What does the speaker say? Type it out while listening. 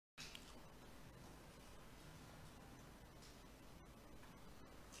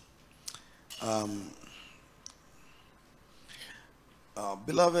Um,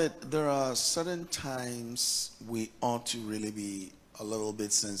 Beloved, there are certain times we ought to really be a little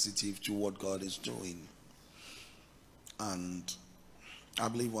bit sensitive to what God is doing. And I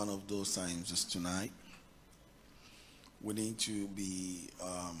believe one of those times is tonight. We need to be,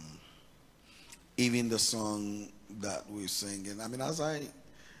 even the song that we're singing. The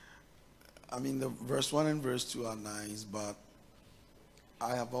verse 1 and verse 2 are nice, but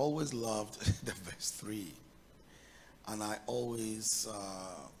I have always loved the verse 3. And I always,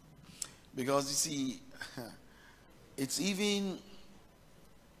 because you see, it's even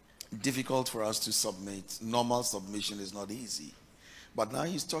difficult for us to submit. Normal submission is not easy. But now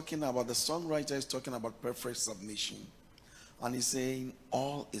he's talking about, the songwriter is talking about perfect submission. And he's saying,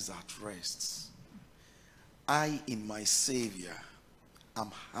 all is at rest. I, in my Savior,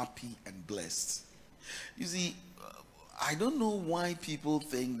 am happy and blessed. You see, I don't know why people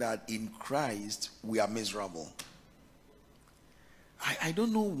think that in Christ we are miserable. I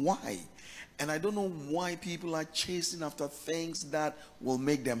don't know why. And I don't know why people are chasing after things that will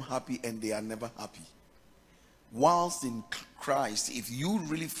make them happy and they are never happy. Whilst in Christ, if you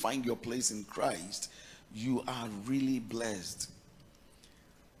really find your place in Christ, you are really blessed.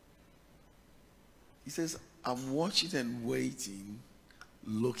 He says, I'm watching and waiting,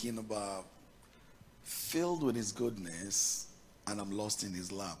 looking above, filled with his goodness, and I'm lost in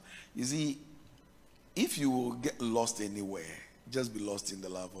his love. You see, if you will get lost anywhere, just be lost in the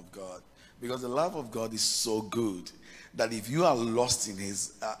love of God. Because the love of God is so good that if you are lost in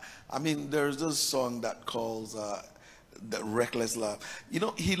his, there's this song that calls the reckless love. You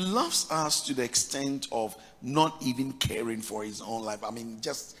know, he loves us to the extent of not even caring for his own life.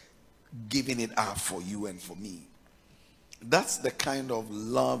 Just giving it up for you and for me. That's the kind of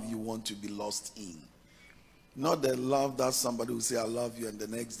love you want to be lost in. Not the love that somebody will say, I love you, and the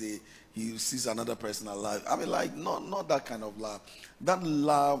next day he sees another person alive. Not that kind of love. That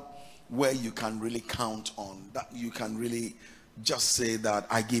love where you can really count on, that you can really just say that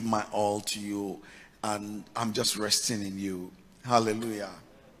I give my all to you and I'm just resting in you. Hallelujah.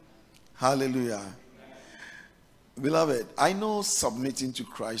 Hallelujah. Beloved, I know submitting to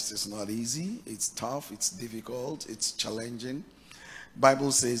Christ is not easy. It's tough, it's difficult, it's challenging.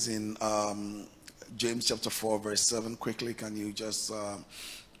 Bible says in James chapter 4 verse 7, quickly, can you just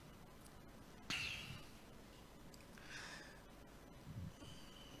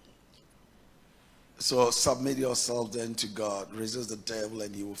so submit yourself then to God, resist the devil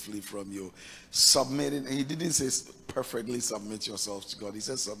and he will flee from you. Submitting, he didn't say perfectly submit yourself to God, he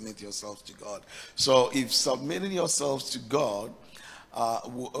said submit yourself to God. So if submitting yourselves to God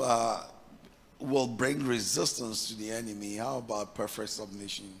will bring resistance to the enemy, how about perfect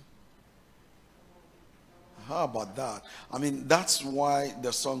submission? How about that? That's why the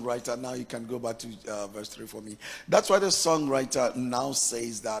songwriter, now you can go back to verse 3 for me. That's why the songwriter now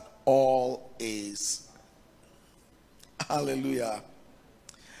says that all is. Hallelujah.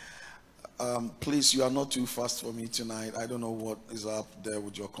 Please, you are not too fast for me tonight. I don't know what is up there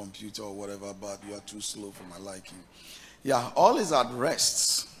with your computer or whatever, but you are too slow for my liking. Yeah, all is at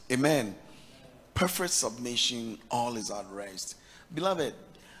rest. Amen. Perfect submission, all is at rest. Beloved,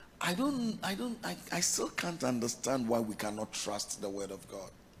 I still can't understand why we cannot trust the word of God.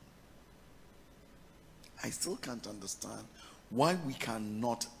 I still can't understand why we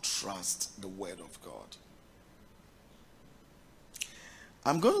cannot trust the word of God.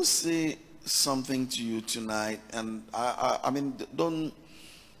 I'm going to say something to you tonight, and I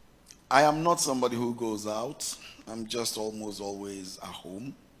am not somebody who goes out. I'm just almost always at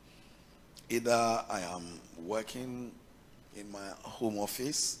home. Either I am working in my home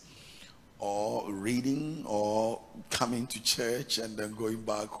office, or reading, or coming to church and then going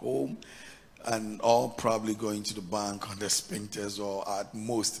back home, and or probably going to the bank on the Spintex or at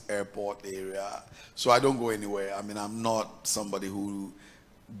most airport area. So I don't go anywhere. I'm not somebody who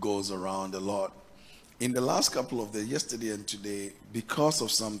goes around a lot. In the last couple of days, yesterday and today, because of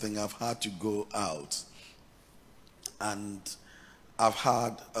something, I've had to go out, and I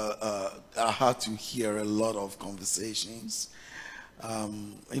had to hear a lot of conversations.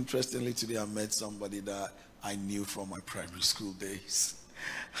 Interestingly, today I met somebody that I knew from my primary school days.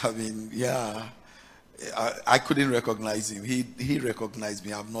 I couldn't recognize him. He recognized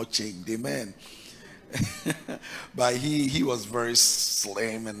me. I've not changed. Amen. But he was very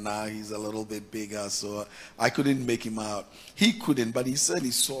slim, and now he's a little bit bigger, so I couldn't make him out. He couldn't, but he said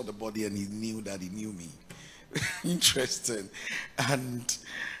he saw the body and he knew that he knew me. Interesting. And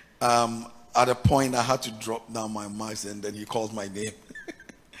at a point I had to drop down my mask, and then he called my name.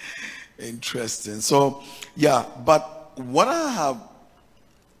 Interesting. So yeah, but what I have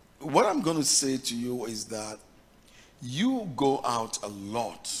what I'm going to say to you is that you go out a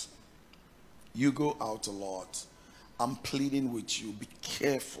lot. You go out a lot. I'm pleading with you, be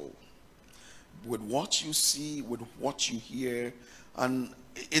careful with what you see, with what you hear. And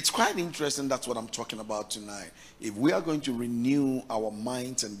it's quite interesting. That's what I'm talking about tonight. If we are going to renew our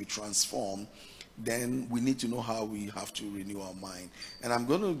minds and be transformed, then we need to know how we have to renew our mind. And I'm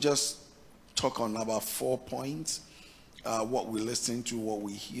going to just talk on about 4 points. What we listen to, what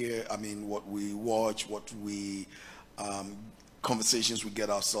we hear, what we watch, what we conversations we get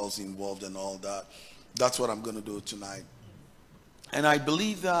ourselves involved in, all that. That's what I'm going to do tonight. And I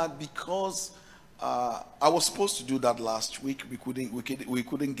believe that because I was supposed to do that last week, we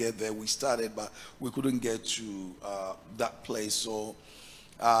couldn't get there. We started, but we couldn't get to that place. So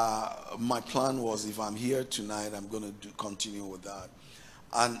my plan was, if I'm here tonight, I'm going to continue with that.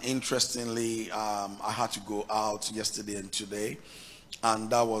 And interestingly, I had to go out yesterday and today, and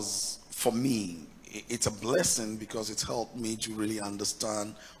that was, for me, it's a blessing because it's helped me to really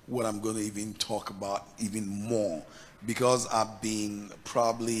understand what I'm going to even talk about even more, because I've been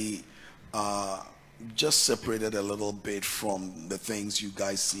probably just separated a little bit from the things you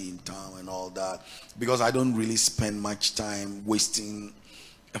guys see in town and all that, because I don't really spend much time wasting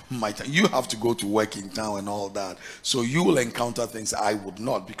my time. You have to go to work in town and all that, so you will encounter things I would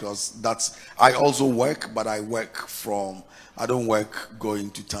not, because I also work, but I don't work going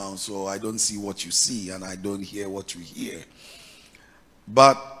to town, so I don't see what you see and I don't hear what you hear.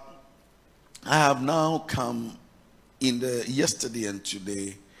 But I have now come in the yesterday and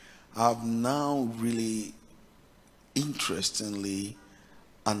today, I've now really interestingly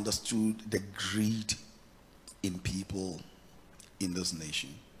understood the greed in people in this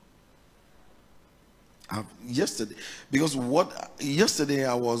nation. Yesterday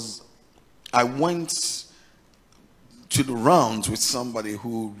I went to the rounds with somebody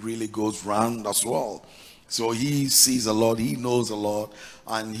who really goes round as well. So he sees a lot, he knows a lot,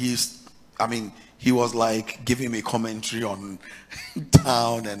 and he was like giving me commentary on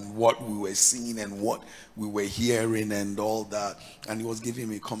town and what we were seeing and what we were hearing and all that. And he was giving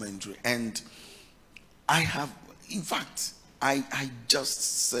me commentary. And I just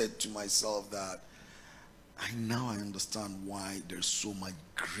said to myself that now I understand why there's so much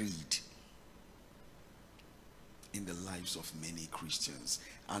greed in the lives of many Christians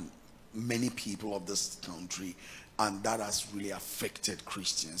and many people of this country, and that has really affected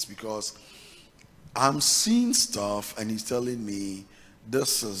Christians, because I'm seeing stuff and he's telling me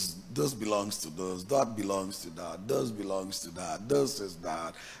this belongs to this, that belongs to that, this belongs to that, this is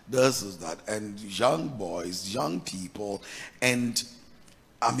that, and young boys, young people, and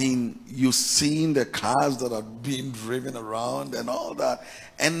you've seen the cars that are being driven around and all that.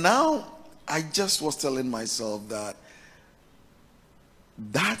 And now I just was telling myself that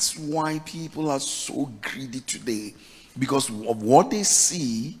that's why people are so greedy today, because of what they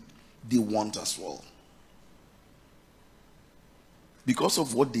see, they want as well. Because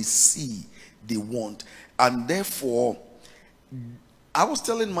of what they see, they want. And therefore, I was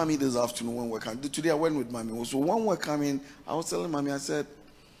telling Mommy this afternoon when we're coming. Today I went with Mommy. So when we're coming, I was telling Mommy, I said,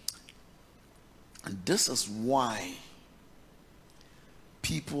 and this is why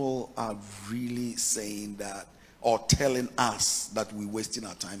people are really saying that, or telling us that we're wasting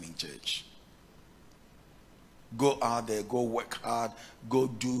our time in church. Go out there, go work hard, go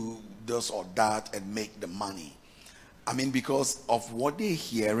do this or that and make the money. Because of what they're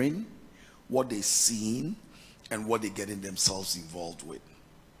hearing, what they're seeing, and what they're getting themselves involved with.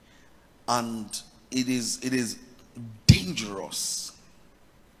 And it is dangerous.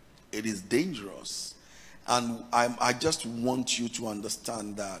 It is dangerous. And I just want you to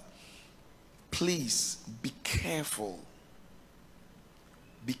understand that, please be careful.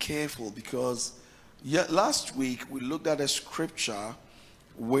 Be careful, because last week we looked at a scripture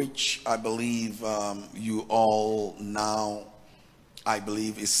which I believe you all now, I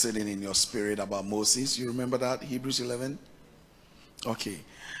believe, is sitting in your spirit, about Moses. You remember that? Hebrews 11? Okay.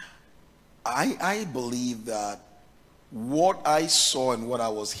 I believe that what I saw and what I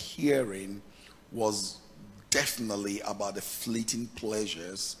was hearing was definitely about the fleeting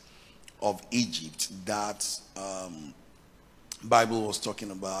pleasures of Egypt that Bible was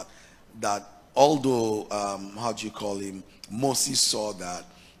talking about. That although Moses saw that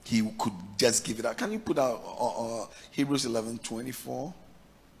he could just give it up. Can you put out Hebrews 11:24?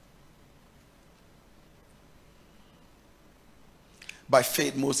 By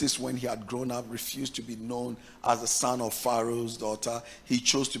faith, Moses, when he had grown up, refused to be known as the son of Pharaoh's daughter. He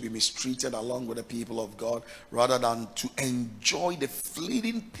chose to be mistreated along with the people of God rather than to enjoy the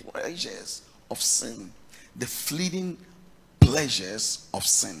fleeting pleasures of sin. The fleeting pleasures of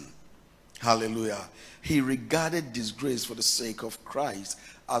sin. Hallelujah. He regarded disgrace for the sake of Christ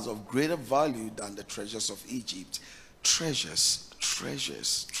as of greater value than the treasures of Egypt. Treasures,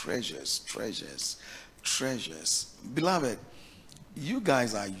 treasures, treasures, treasures, treasures. Beloved, you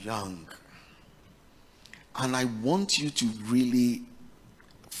guys are young. And I want you to really,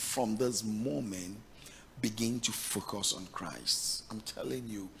 from this moment, begin to focus on Christ. I'm telling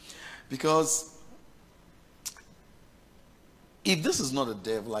you. Because if this is not a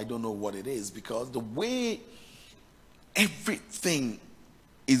devil, I don't know what it is. Because the way everything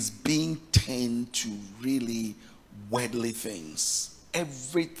is being turned to really worldly things,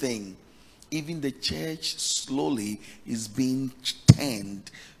 everything, even the church slowly is being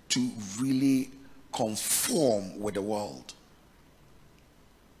turned to really conform with the world.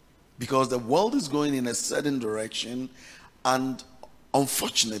 Because the world is going in a certain direction, and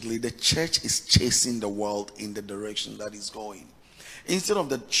unfortunately the church is chasing the world in the direction that is going, instead of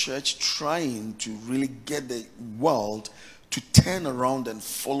the church trying to really get the world to turn around and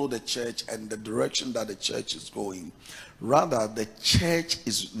follow the church and the direction that the church is going. Rather, the church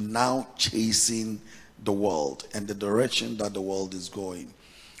is now chasing the world and the direction that the world is going.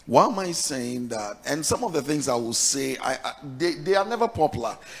 Why am I saying that? And some of the things I will say, they are never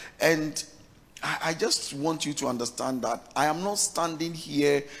popular. And I just want you to understand that I am not standing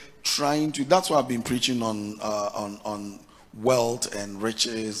here trying to. That's why I've been preaching on wealth and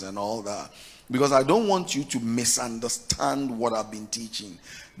riches and all that, because I don't want you to misunderstand what I've been teaching.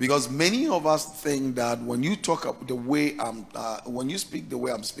 Because many of us think that when you talk up the way when you speak the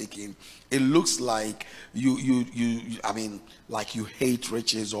way I'm speaking, it looks like like you hate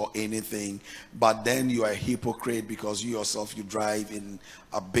riches or anything, but then you are a hypocrite because you yourself, you drive in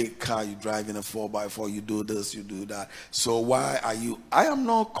a big car, you drive in a 4x4, you do this, you do that. So why are you? I am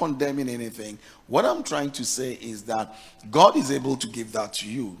not condemning anything. What I'm trying to say is that God is able to give that to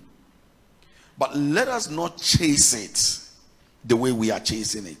you, but let us not chase it the way we are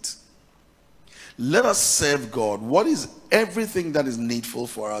chasing it. Let us serve God. What is everything that is needful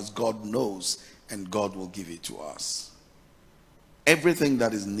for us, God knows, and God will give it to us. Everything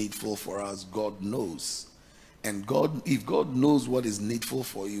that is needful for us, God knows. And God, if God knows what is needful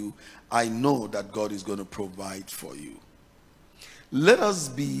for you, I know that God is going to provide for you. Let us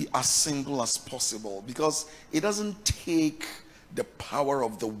be as simple as possible, because it doesn't take the power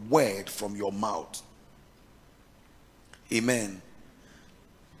of the word from your mouth. Amen.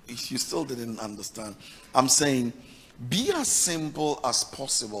 If you still didn't understand, I'm saying be as simple as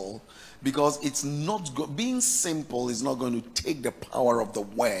possible, because it's not being simple is not going to take the power of the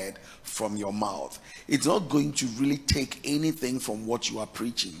word from your mouth. It's not going to really take anything from what you are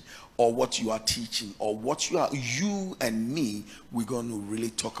preaching or what you are teaching or what you and me, we're going to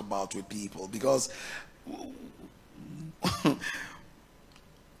really talk about with people. Because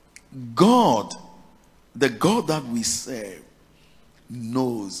God, the God that we serve,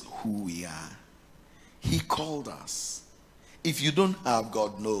 knows who we are. He called us. If you don't have,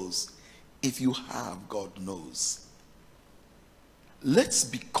 God knows. If you have, God knows. Let's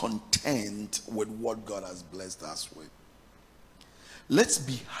be content with what God has blessed us with. Let's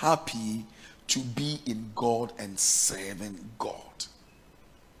be happy to be in God and serving God.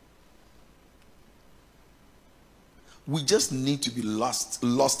 We just need to be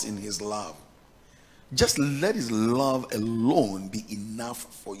lost in his love. Just let his love alone be enough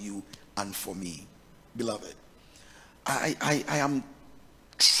for you and for me. Beloved, I am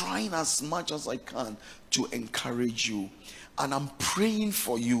trying as much as I can to encourage you, and I'm praying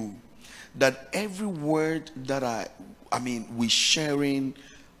for you that every word that we're sharing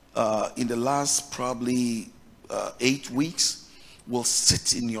in the last probably 8 weeks will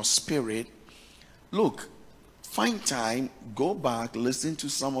sit in your spirit. Look, find time, go back, listen to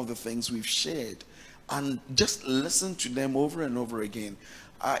some of the things we've shared, and just listen to them over and over again.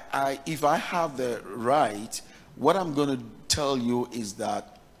 If I have the right, what I'm going to tell you is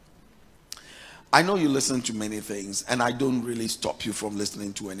that I know you listen to many things, and I don't really stop you from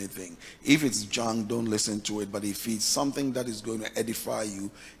listening to anything. If it's junk, don't listen to it. But if it's something that is going to edify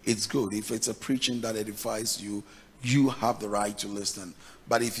you, it's good. If it's a preaching that edifies you, you have the right to listen.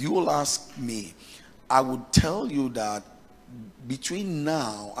 But if you will ask me, I would tell you that between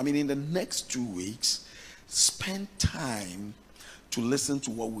now, in the next 2 weeks, spend time to listen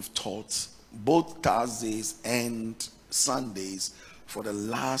to what we've taught both Thursdays and Sundays for the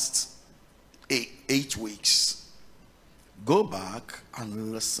last 8 weeks. Go back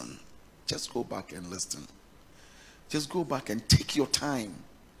and listen. Just go back and listen. Just go back and take your time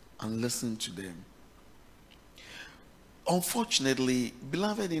and listen to them. Unfortunately,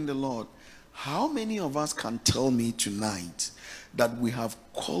 beloved in the Lord, How many of us can tell me tonight that we have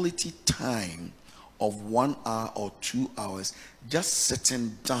quality time of 1 hour or 2 hours just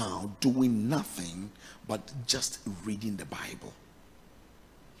sitting down doing nothing but just reading the Bible?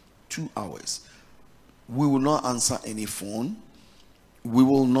 2 hours. We will not answer any phone. We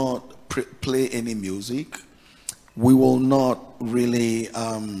will not play any music. We will not really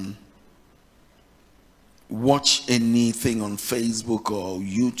watch anything on Facebook or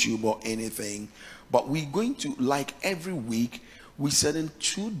YouTube or anything. But we're going to, like every week, we set in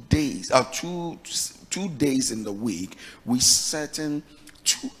 2 days, 2 days in the week, we set in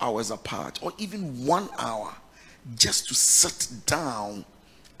 2 hours apart, or even 1 hour, just to sit down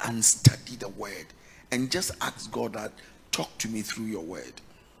and study the word and just ask God that, talk to me through your word.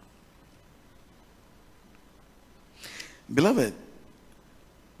 Beloved,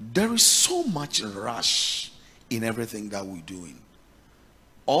 there is so much rush in everything that we're doing.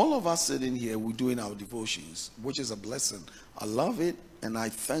 All of us sitting here, we're doing our devotions, which is a blessing. I love it, and I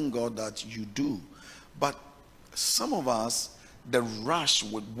thank God that you do. But some of us, the rush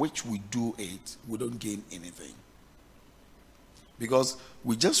with which we do it, we don't gain anything. Because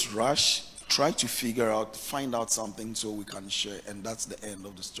we just rush, try to find out something so we can share, and that's the end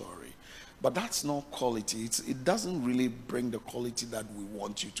of the story. But that's not quality. It doesn't really bring the quality that we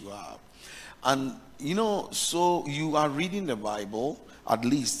want you to have. And so you are reading the Bible, at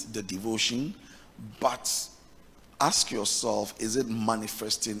least the devotion, but ask yourself, is it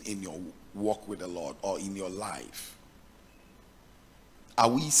manifesting in your walk with the Lord or in your life? Are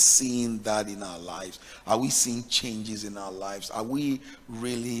we seeing that in our lives? Are we seeing changes in our lives? Are we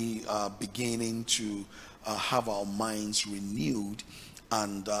really beginning to have our minds renewed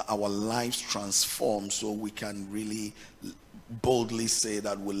and our lives transformed so we can really boldly say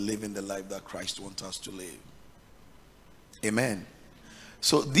that we're living the life that Christ wants us to live? Amen.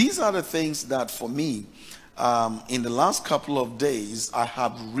 So these are the things that for me, in the last couple of days, I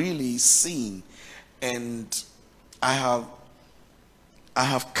have really seen, and I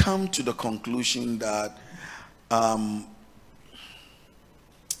have come to the conclusion that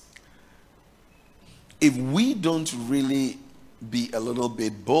if we don't really be a little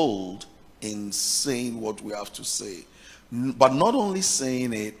bit bold in saying what we have to say, but not only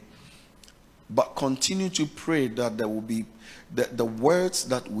saying it, but continue to pray that there will be the words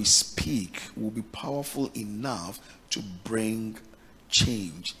that we speak will be powerful enough to bring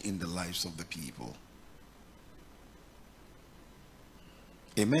change in the lives of the people.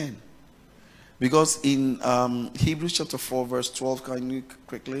 Amen. Because in Hebrews chapter 4 verse 12, can you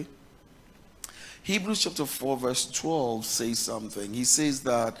quickly? Hebrews chapter 4 verse 12 says something. He says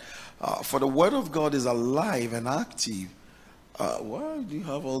that for the word of God is alive and active. Why do you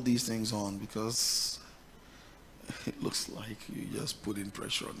have all these things on? Because it looks like you just putting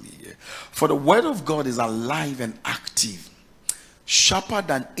pressure on me here. For the word of God is alive and active, sharper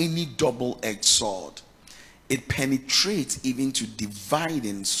than any double-edged sword. It penetrates even to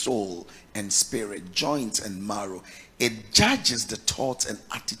dividing soul and spirit, joints and marrow. It judges the thoughts and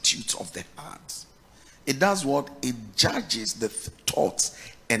attitudes of the heart. It does what? It judges the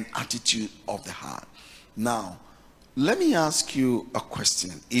thoughts and attitude of the heart. Now, let me ask you a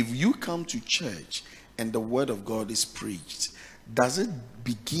question. If you come to church and the word of God is preached, does it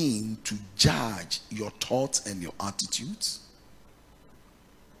begin to judge your thoughts and your attitudes?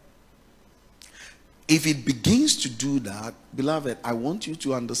 If it begins to do that, beloved, I want you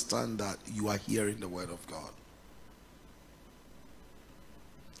to understand that you are hearing the word of God.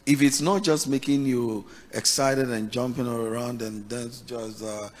 If it's not just making you excited and jumping around and just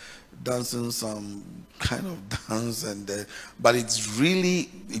dancing some kind of dance, but it's really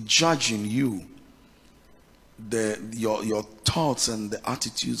judging you, your thoughts and the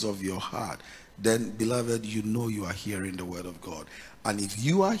attitudes of your heart, then, beloved, you know you are hearing the word of God. And if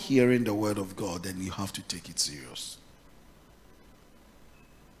you are hearing the word of God, then you have to take it serious.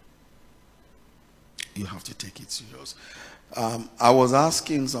 You have to take it serious. I was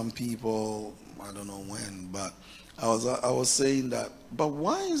asking some people, I don't know when, but I was saying that, but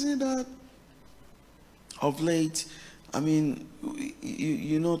why is it that of late, I mean,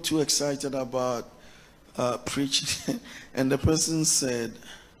 you're not too excited about preaching? And the person said,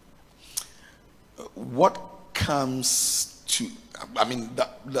 what comes to, I mean,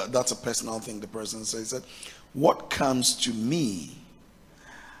 that's a personal thing. The person said, what comes to me,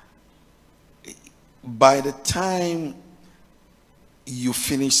 by the time you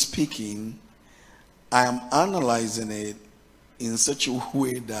finish speaking, I am analyzing it in such a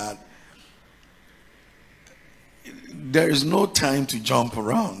way that there is no time to jump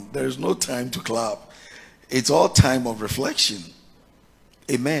around. There is no time to clap. It's all time of reflection.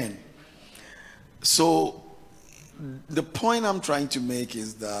 Amen. So the point I'm trying to make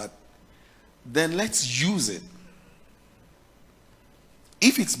is that then let's use it.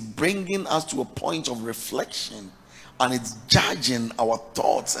 If it's bringing us to a point of reflection and it's judging our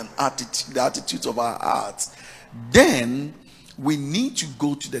thoughts and attitude, the attitudes of our hearts, then we need to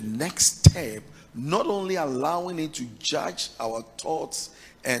go to the next step, not only allowing it to judge our thoughts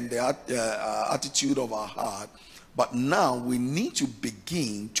and the attitude of our heart, but now we need to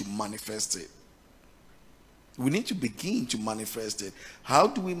begin to manifest it. We need to begin to manifest it. How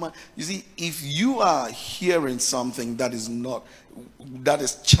do we you see, if you are hearing something that is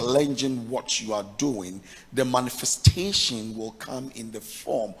challenging what you are doing, the manifestation will come in the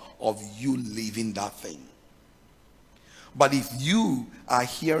form of you living that thing. But if you are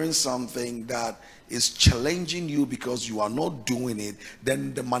hearing something that is challenging you because you are not doing it,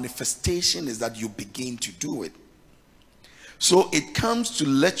 then the manifestation is that you begin to do it. So it comes to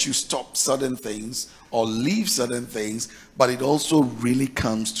let you stop certain things or leave certain things, but it also really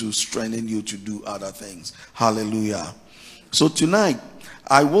comes to strengthen you to do other things. Hallelujah. So tonight,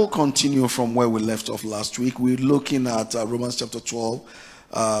 I will continue from where we left off last week. We're looking at Romans chapter 12,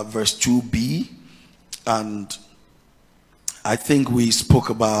 verse 2b. And I think we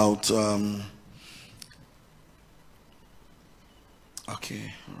spoke about... okay,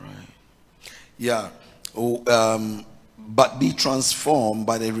 all right. Yeah. But be transformed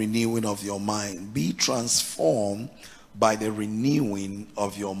by the renewing of your mind. Be transformed by the renewing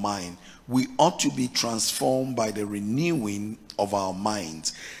of your mind. We ought to be transformed by the renewing of our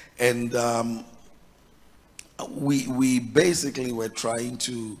minds. And we basically were trying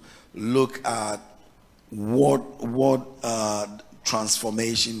to look at what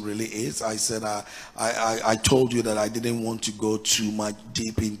transformation really is. I said I told you that I didn't want to go too much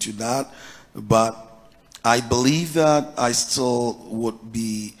deep into that, but I believe that I still would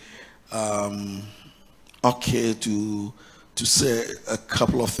be okay to say a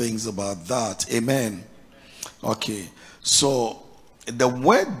couple of things about that. Amen. Okay. So the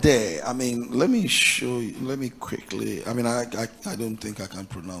word there, I mean, let me show you, let me quickly, I mean, I don't think I can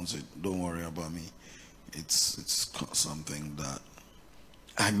pronounce it. Don't worry about me. It's something that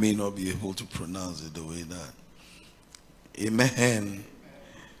I may not be able to pronounce it the way that. Amen.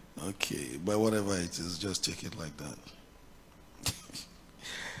 Okay, but whatever it is, just take it like that.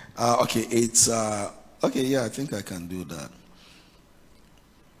 Okay, it's okay. Yeah, I think I can do that.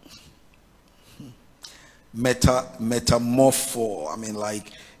 Metamorpho. I mean,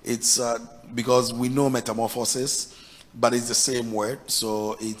 like it's because we know metamorphosis, but it's the same word.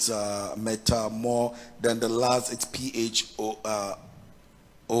 So it's metamor. Then the last it's PHO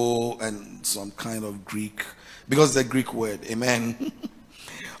and some kind of Greek, because the Greek word. Amen.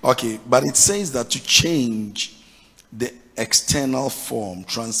 Okay, but it says that to change the external form,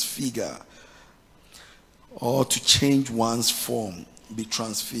 transfigure, or to change one's form, be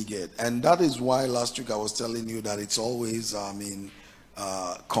transfigured. And that is why last week I was telling you that it's always,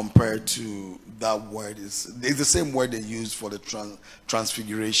 compared to that word, it's the same word they use for the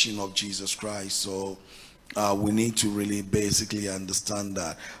transfiguration of Jesus Christ. So we need to really basically understand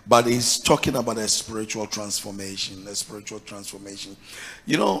that. But he's talking about a spiritual transformation, a spiritual transformation.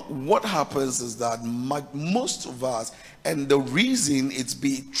 You know, what happens is that most of us, and the reason it's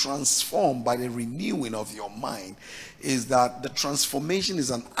being transformed by the renewing of your mind, is that the transformation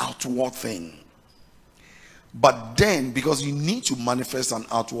is an outward thing. But then, because you need to manifest an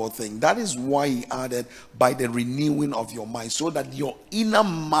outward thing, that is why he added by the renewing of your mind, so that your inner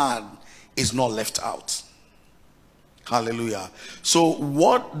man is not left out. Hallelujah. So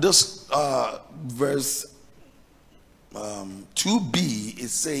what this verse 2b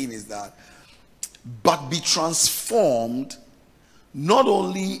is saying is that, but be transformed not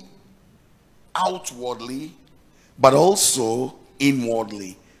only outwardly, but also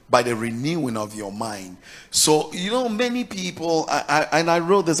inwardly by the renewing of your mind. So, you know, many people, I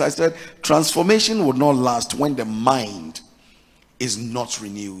wrote this, I said, transformation would not last when the mind is not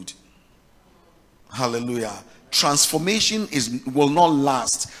renewed. Hallelujah. Transformation will not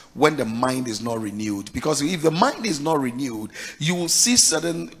last when the mind is not renewed, because if the mind is not renewed, you will see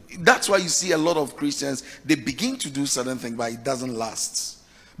certain, that's why you see a lot of Christians, they begin to do certain things, but it doesn't last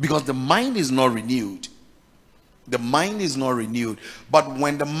because the mind is not renewed. The mind is not renewed. But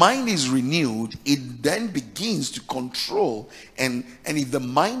when the mind is renewed, it then begins to control, and if the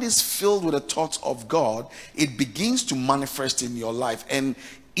mind is filled with the thoughts of God, it begins to manifest in your life. And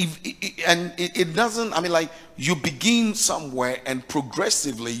it doesn't, I mean, like, you begin somewhere and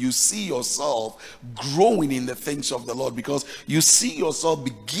progressively you see yourself growing in the things of the Lord, because you see yourself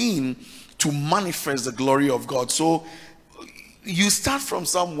begin to manifest the glory of God. So you start from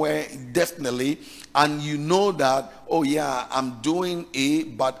somewhere, definitely, and you know that, oh yeah, I'm doing A,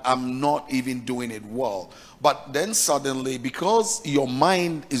 but I'm not even doing it well. But then suddenly, because your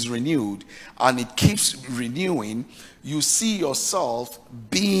mind is renewed and it keeps renewing, you see yourself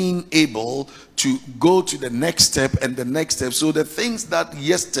being able to go to the next step and the next step. So the things that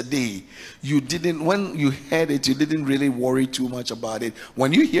yesterday you didn't, when you heard it, you didn't really worry too much about it.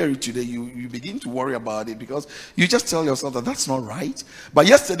 When you hear it today, you begin to worry about it, because you just tell yourself that that's not right. But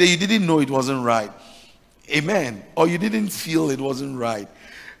yesterday you didn't know it wasn't right. Amen. Or you didn't feel it wasn't right.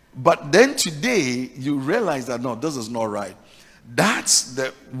 But then today you realize that no, this is not right. That's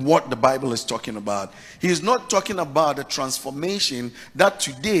what the Bible is talking about. He's not talking about the transformation that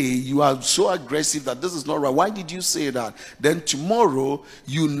today you are so aggressive that this is not right. Why did you say that? Then tomorrow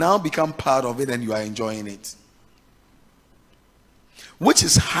you now become part of it and you are enjoying it. Which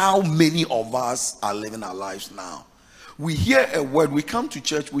is how many of us are living our lives now. We hear a word, we come to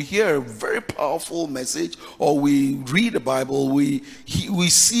church, we hear a very powerful message, or we read the Bible, we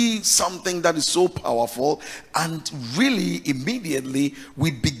see something that is so powerful, and really immediately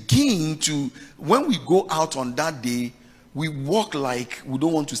we begin to, when we go out on that day, we walk like we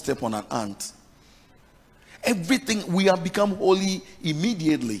don't want to step on an ant. Everything, we have become holy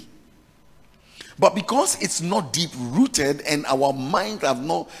immediately. But because it's not deep rooted and our minds have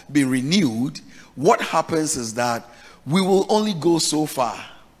not been renewed, what happens is that we will only go so far.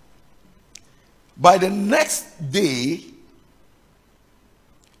 By the next day,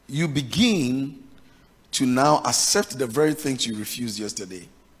 you begin to now accept the very things you refused yesterday.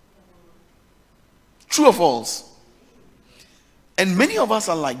 True or false? And many of us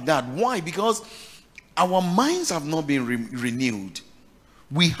are like that. Why? Because our minds have not been renewed.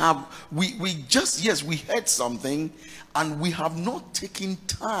 We heard something, and we have not taken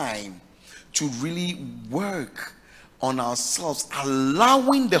time to really work on ourselves,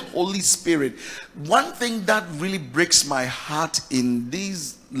 allowing the Holy Spirit. One thing that really breaks my heart in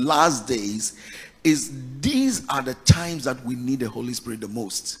these last days is these are the times that we need the Holy Spirit the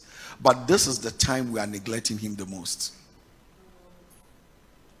most, but this is the time we are neglecting him the most.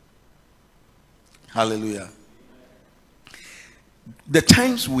 Hallelujah. The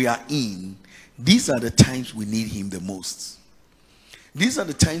times we are in, these are the times we need him the most. These are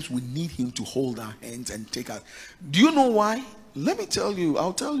the times we need him to hold our hands and take us. Do you know why? Let me tell you.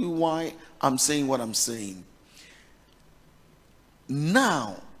 I'll tell you why I'm saying what I'm saying.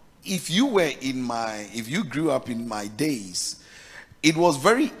 Now, if you grew up in my days, it was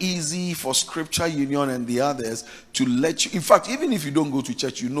very easy for Scripture Union and the others to let you. In fact, even if you don't go to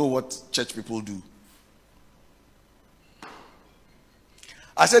church, you know what church people do.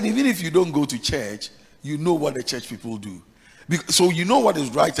 I said, even if you don't go to church, you know what the church people do. So you know what is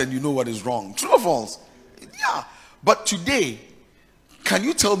right and you know what is wrong. True or false? Yeah. But today, can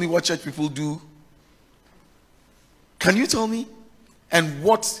you tell me what church people do? Can you tell me? And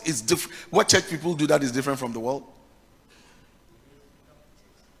what church people do that is different from the world?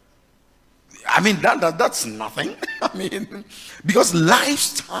 I mean, that's nothing. I mean, because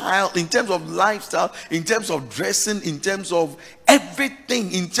lifestyle, in terms of dressing, in terms of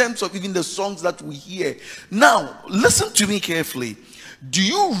everything, in terms of even the songs that we hear. Now, listen to me carefully. Do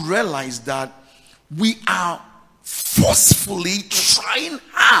you realize that we are forcefully trying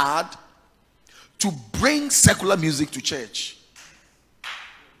hard to bring secular music to church?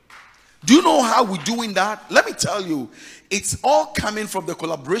 Do you know how we're doing that? Let me tell you. It's all coming from the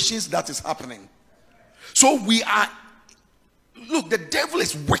collaborations that is happening. So look, the devil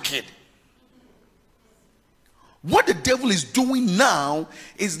is wicked. What the devil is doing now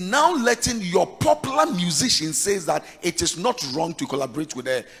is now letting your popular musician say that it is not wrong to collaborate with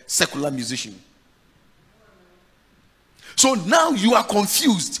a secular musician. So now you are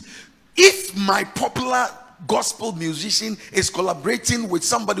confused. If my popular gospel musician is collaborating with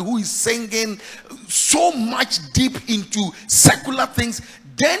somebody who is singing so much deep into secular things,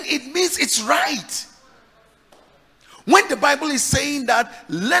 then it means it's right. When the Bible is saying that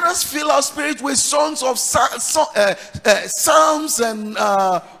let us fill our spirit with songs of psalms and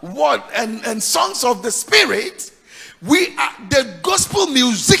and songs of the spirit, we are the gospel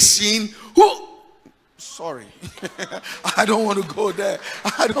musician who. Sorry, I don't want to go there.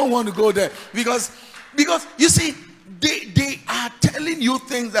 I don't want to go there because you see, they are telling you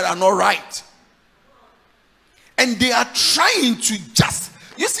things that are not right. And they are trying to just,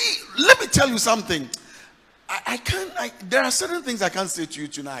 you see, let me tell you something. There are certain things I can't say to you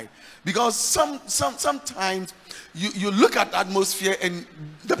tonight. Because sometimes you look at the atmosphere and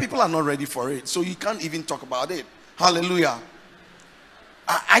the people are not ready for it. So you can't even talk about it. Hallelujah.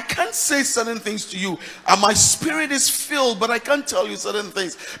 I can't say certain things to you. And my spirit is filled, but I can't tell you certain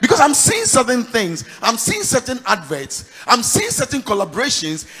things. Because I'm seeing certain things. I'm seeing certain adverts. I'm seeing certain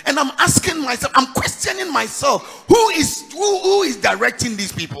collaborations. And I'm asking myself, I'm questioning myself, who is directing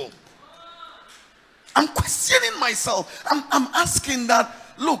these people? I'm questioning myself. I'm asking that,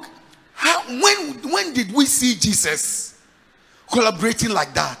 look, when did we see Jesus collaborating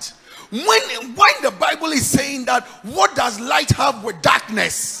like that? Why the Bible is saying that, what does light have with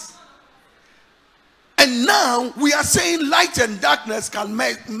darkness? And now we are saying light and darkness can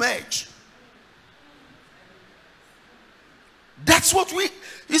merge. That's what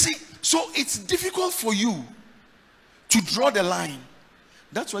you see. So it's difficult for you to draw the line.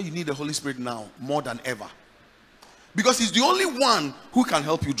 That's why you need the Holy Spirit now more than ever. Because he's the only one who can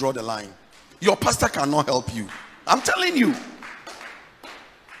help you draw the line. Your pastor cannot help you. I'm telling you.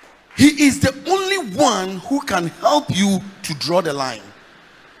 He is the only one who can help you to draw the line.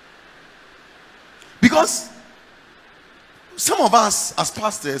 Because some of us as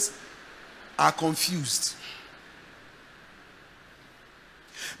pastors are confused.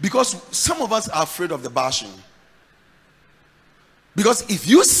 Because some of us are afraid of the bashing. Because if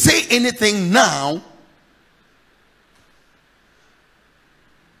you say anything now,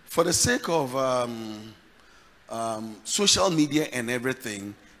 for the sake of social media and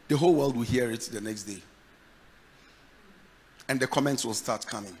everything, the whole world will hear it the next day. And the comments will start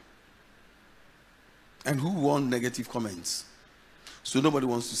coming. And who want negative comments? So nobody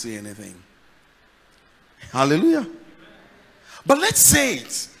wants to say anything. Hallelujah. But let's say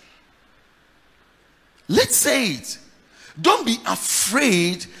it. Let's say it. Don't be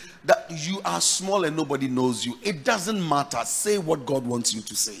afraid that you are small and nobody knows you. It doesn't matter. Say what God wants you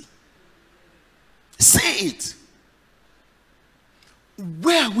to say. Say it.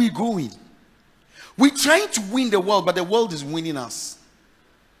 Where are we going? We're trying to win the world, but the world is winning us.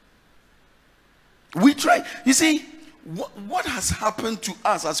 We try. You see, what has happened to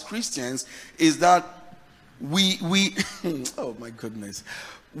us as Christians is that we oh my goodness,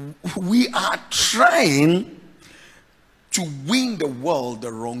 we are trying to win the world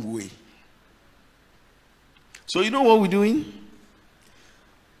the wrong way. So you know what we're doing?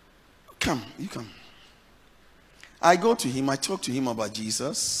 Come, you come. I go to him, I talk to him about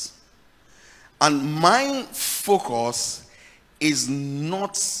Jesus, and my focus is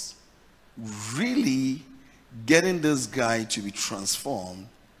not really getting this guy to be transformed,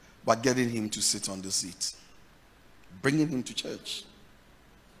 but getting him to sit on the seat. Bringing him to church.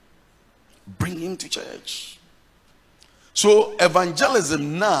 Bring him to church. So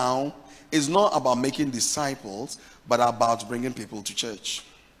evangelism now is not about making disciples, but about bringing people to church.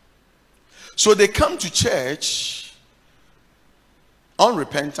 So they come to church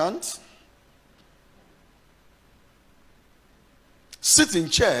unrepentant, sit in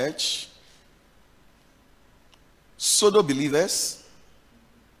church, pseudo believers,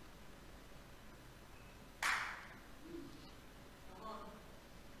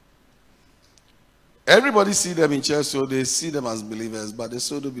 everybody see them in church, so they see them as believers, but they're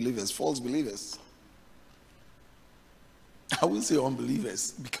pseudo believers, false believers. I will say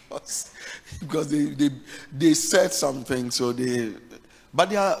unbelievers because they said something, but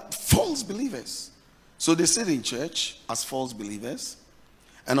they are false believers. So they sit in church as false believers,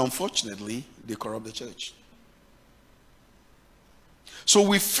 and unfortunately, they corrupt the church. So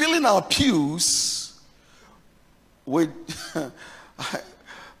we fill in our pews with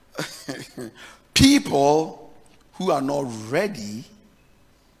people who are not ready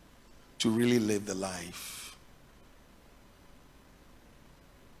to really live the life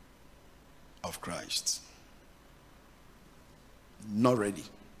of Christ. Not ready,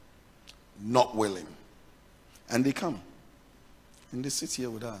 not willing. And they come and they sit here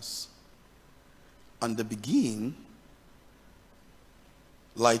with us. And they begin,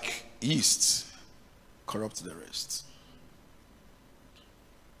 like yeast, corrupt the rest.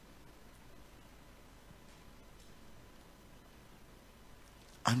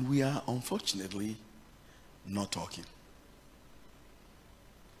 And we are unfortunately not talking.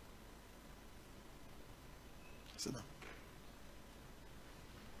 Sit down.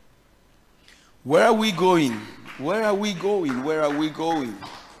 Where are we going? Where are we going? Where are we going?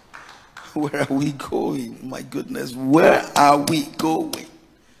 Where are we going? My goodness, where are we going?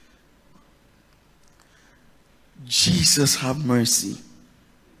 Jesus, have mercy.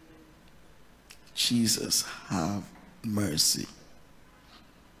 Jesus, have mercy.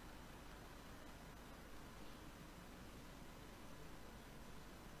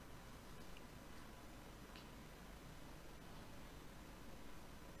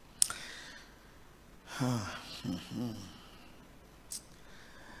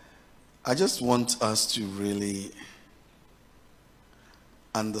 I just want us to really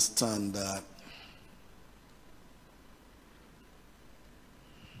understand that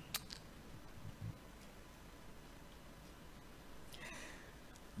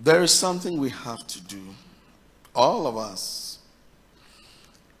there is something we have to do, all of us.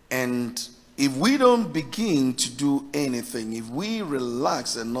 And if we don't begin to do anything, if we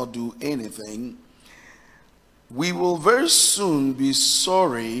relax and not do anything, we will very soon be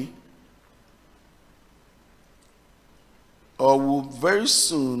sorry, or will very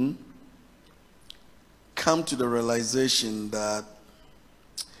soon come to the realization that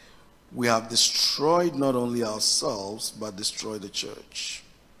we have destroyed not only ourselves, but destroyed the church.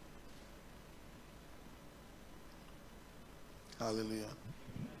 Hallelujah.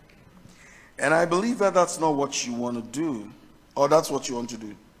 And I believe that that's not what you want to do, or that's what you want to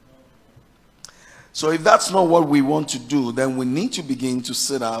do. So if that's not what we want to do, then we need to begin to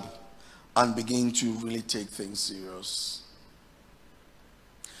sit up and begin to really take things serious.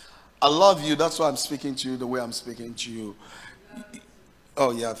 I love you. That's why I'm speaking to you the way I'm speaking to you.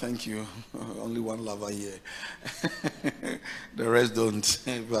 Oh, yeah, thank you. Only one lover here. The rest don't,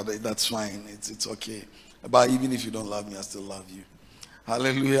 but that's fine. It's okay. But even if you don't love me, I still love you.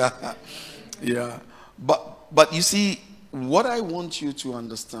 Hallelujah. Yeah. But you see, what I want you to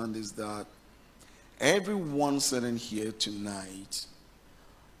understand is that everyone sitting here tonight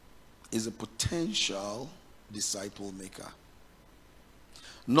is a potential disciple maker.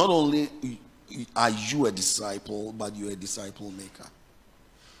 Not only are you a disciple, but you're a disciple maker.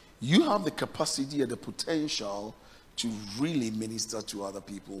 You have the capacity and the potential to really minister to other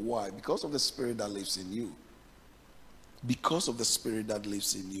people. Why? Because of the spirit that lives in you. Because of the spirit that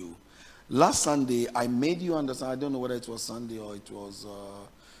lives in you. Last Sunday, I made you understand. I don't know whether it was Sunday or it was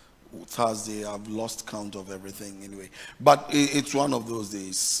Thursday. I've lost count of everything anyway. But it's one of those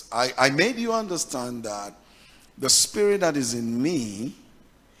days. I made you understand that the spirit that is in me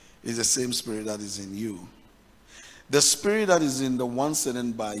is the same spirit that is in you. The spirit that is in the one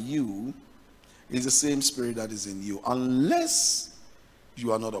sitting by you is the same spirit that is in you, unless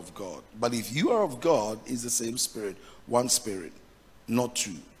you are not of God. But if you are of God, it's the same spirit. One spirit, not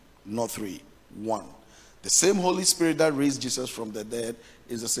two, not three, one. The same Holy Spirit that raised Jesus from the dead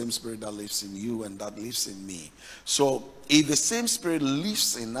is the same spirit that lives in you and that lives in me. So if the same spirit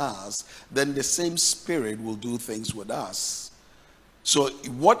lives in us, then the same spirit will do things with us. So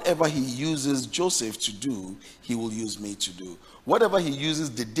whatever he uses Joseph to do, he will use me to do. Whatever he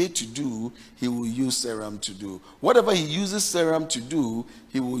uses the day to do, he will use Saram to do. Whatever he uses Saram to do,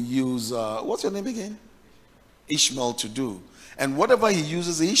 he will use, what's your name again? Ishmael to do. And whatever he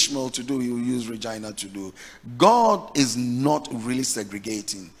uses Ishmael to do, he will use Regina to do. God is not really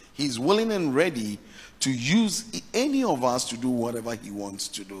segregating. He's willing and ready to use any of us to do whatever he wants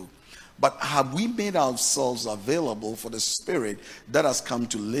to do. But have we made ourselves available for the spirit that has come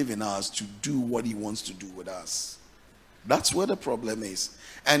to live in us to do what he wants to do with us? That's where the problem is.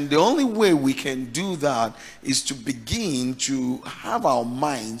 And the only way we can do that is to begin to have our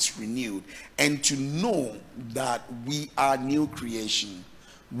minds renewed and to know that we are new creation.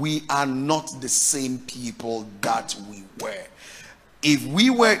 We are not the same people that we were. If we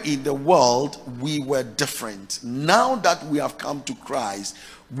were in the world, we were different. Now that we have come to Christ,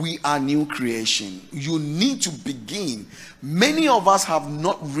 we are new creation. You need to begin. Many of us have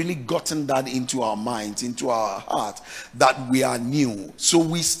not really gotten that into our minds, into our heart, that we are new. So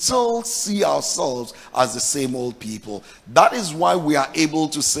we still see ourselves as the same old people. That is why we are able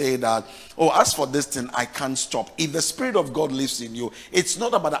to say that, oh, as for this thing, I can't stop. If the Spirit of God lives in you, it's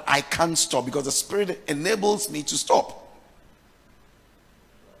not about that I can't stop, because the Spirit enables me to stop.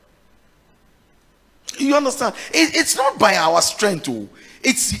 You understand? It's not by our strength.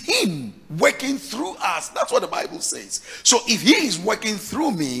 It's him working through us. That's what the Bible says. So if he is working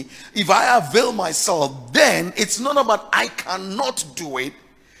through me, if I avail myself, then it's not about I cannot do it,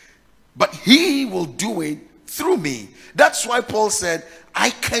 but he will do it through me. That's why Paul said,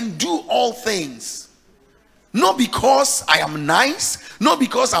 I can do all things. Not because I am nice, not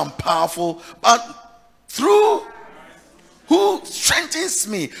because I'm powerful, but through who strengthens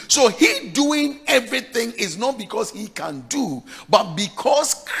me. So he doing everything is not because he can do, but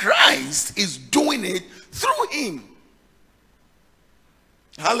because Christ is doing it through him.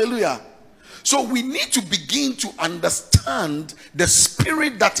 Hallelujah. So we need to begin to understand the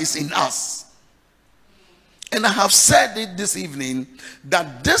spirit that is in us. And I have said it this evening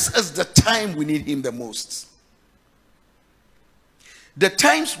that this is the time we need him the most. The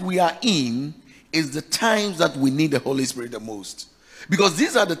times we are in is the times that we need the Holy Spirit the most. Because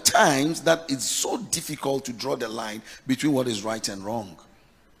these are the times that it's so difficult to draw the line between what is right and wrong.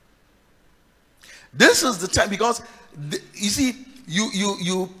 This is the time, because you see,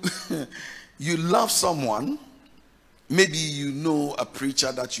 you you love someone. Maybe you know a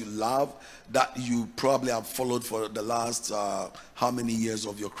preacher that you love, that you probably have followed for the last how many years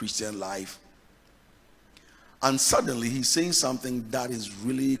of your Christian life, and suddenly he's saying something that is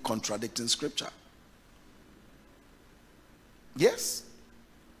really contradicting scripture. Yes.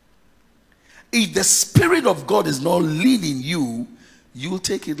 If the Spirit of God is not leading you, you'll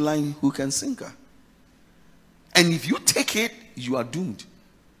take it line, hook, and sinker. And if you take it, you are doomed.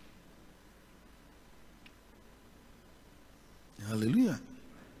 Hallelujah.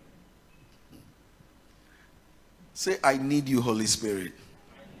 Say, I need you, Holy Spirit.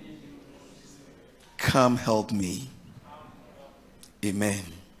 Come help me. Amen.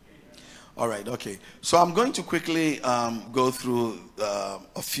 All right, okay. So I'm going to quickly go through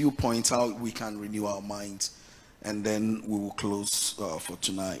a few points how we can renew our minds, and then we will close for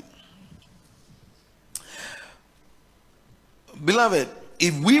tonight. Beloved,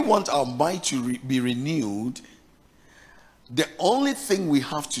 if we want our mind to be renewed, the only thing we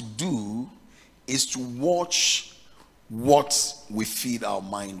have to do is to watch what we feed our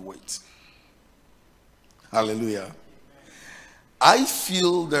mind with. Hallelujah. I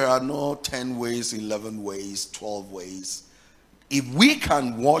feel there are no 10 ways, 11 ways, 12 ways. If we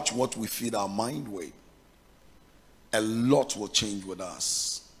can watch what we feed our mind with, a lot will change with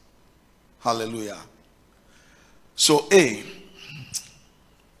us. Hallelujah. So,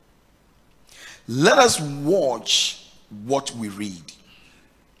 let us watch what we read.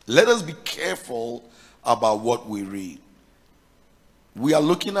 Let us be careful about what we read. We are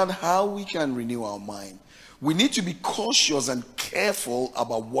looking at how we can renew our mind. We need to be cautious and careful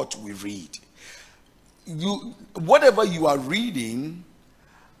about what we read. Whatever you are reading,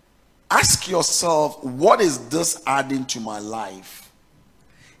 ask yourself, what is this adding to my life?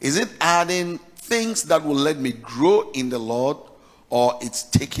 Is it adding things that will let me grow in the Lord, or it's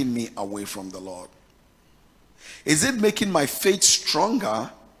taking me away from the Lord? Is it making my faith stronger?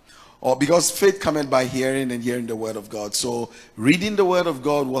 Or because faith cometh by hearing, and hearing the word of God. So reading the word of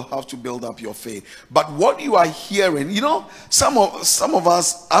God will have to build up your faith. But what you are hearing, some of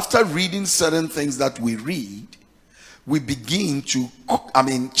us, after reading certain things that we read, we begin to,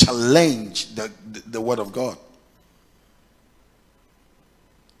 challenge the word of God.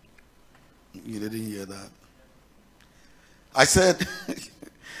 You didn't hear that? I said,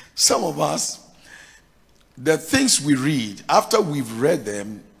 some of us, the things we read, after we've read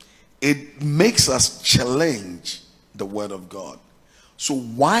them, it makes us challenge the word of God. So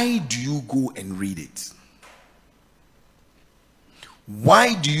why do you go and read it?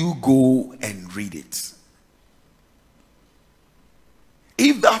 Why do you go and read it?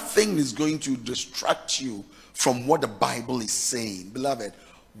 If that thing is going to distract you from what the Bible is saying, beloved,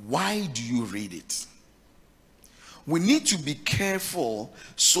 why do you read it? We need to be careful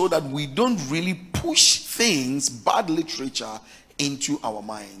so that we don't really push things, bad literature, into our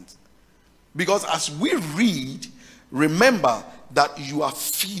minds. Because as we read, remember that you are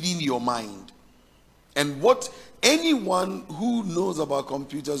feeding your mind. And what anyone who knows about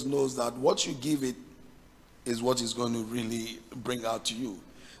computers knows that what you give it is what is going to really bring out to you.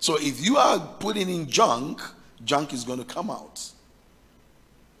 So if you are putting in junk, junk is going to come out.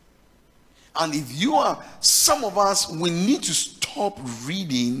 And if you are, some of us, we need to stop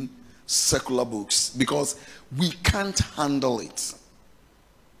reading secular books because we can't handle it.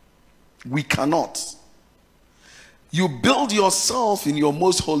 We cannot. You build yourself in your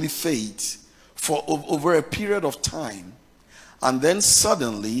most holy faith for over a period of time, and then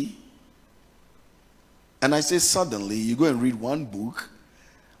suddenly, and I say suddenly, you go and read one book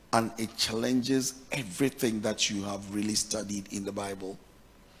and it challenges everything that you have really studied in the Bible,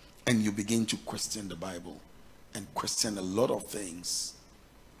 and you begin to question the Bible and question a lot of things.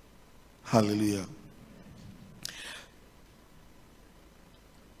 Hallelujah.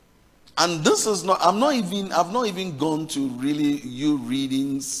 And this is not, I've not even gone to really you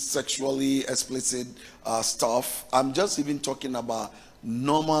reading sexually explicit stuff. I'm just even talking about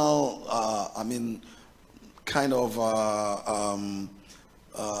normal,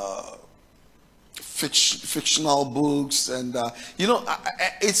 fictional books. And,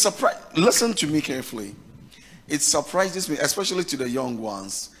 it's surprising. Listen to me carefully. It surprises me, especially to the young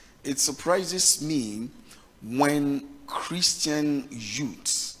ones. It surprises me when Christian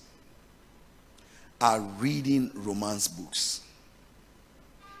youths are reading romance books.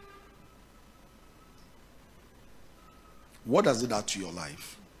 What does it add to your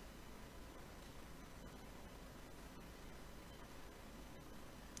life?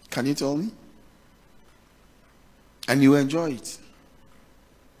 Can you tell me? And you enjoy it.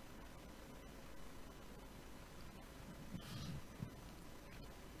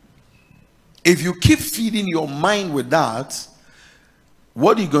 if you keep feeding your mind with that,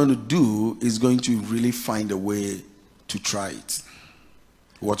 what you're going to do is going to really find a way to try it,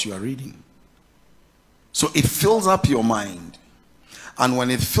 what you are reading. So it fills up your mind. And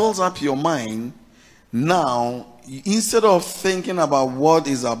when it fills up your mind, now, instead of thinking about what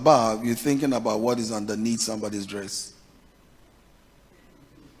is above, you're thinking about what is underneath somebody's dress.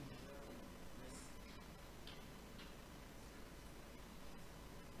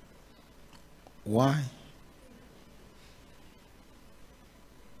 Why?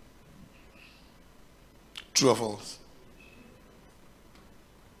 True or false?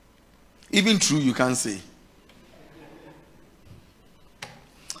 Even true, you can't say.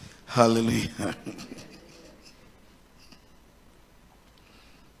 Hallelujah.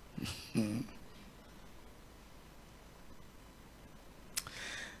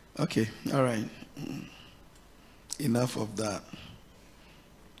 Okay, all right. Enough of that.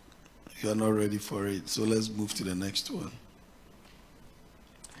 You are not ready for it. So let's move to the next one.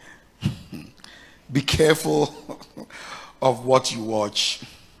 Be careful of what you watch.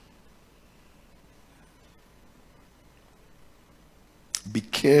 Be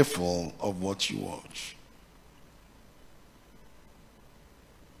careful of what you watch.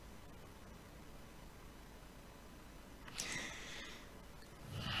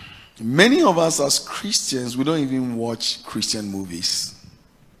 Many of us as Christians, we don't even watch Christian movies.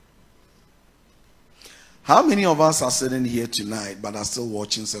 How many of us are sitting here tonight but are still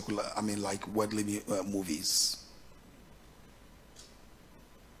watching secular, like worldly movies?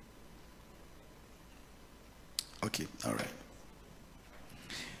 Okay, all right.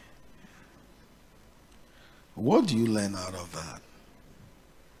 What do you learn out of that?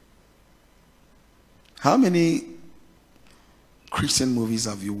 How many Christian movies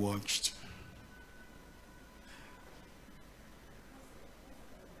have you watched?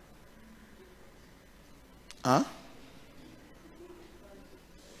 Huh?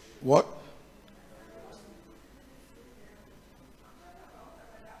 What?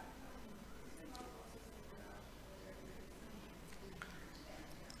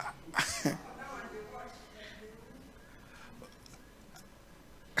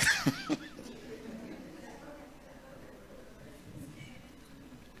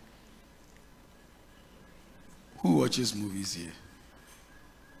 Who watches movies here?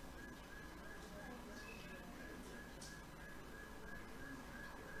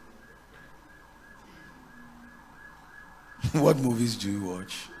 What movies do you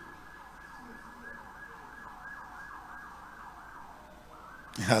watch?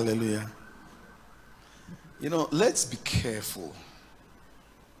 Hallelujah. Let's be careful.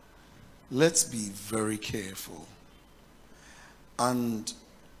 Let's be very careful. And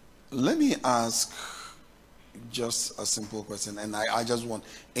let me ask just a simple question, and I just want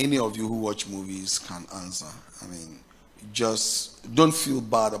any of you who watch movies can answer. Just don't feel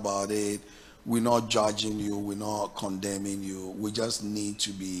bad about it. We're not judging you. We're not condemning you. We just need to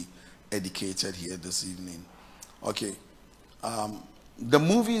be educated here this evening. Okay. The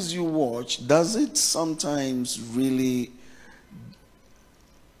movies you watch, does it sometimes really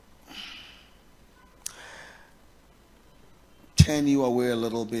turn you away a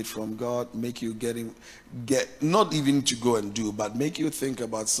little bit from God, make you get not even to go and do, but make you think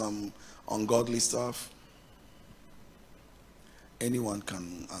about some ungodly stuff? Anyone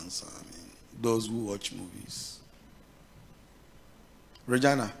can answer. Those who watch movies.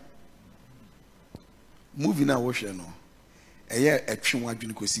 Regina, movie na watch no. Eye etwe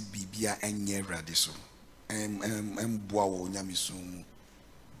wadwene kosi bibia enye awrade so. Boa wo nyame so mu.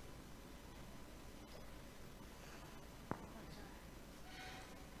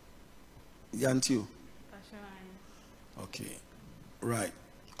 Yantio. Okay. Right.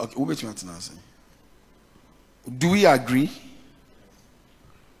 Okay, we bet you want to say. Do we agree?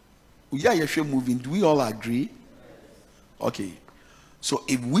 We are actually moving. Do we all agree? Okay. So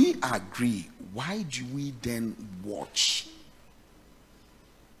if we agree, why do we then watch?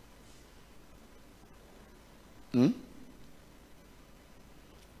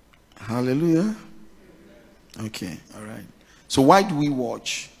 Hallelujah. Okay. All right. So why do we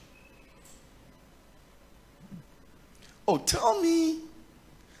watch? Oh, tell me.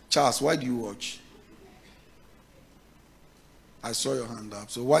 Charles, why do you watch? I saw your hand up.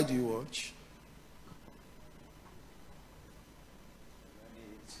 So why do you watch?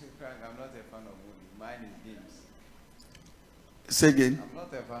 I'm not a fan of movies. Mine is games. Say again. I'm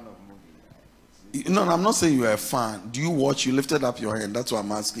not a fan of movies. No, I'm not saying you're a fan. Do you watch? You lifted up your hand. That's what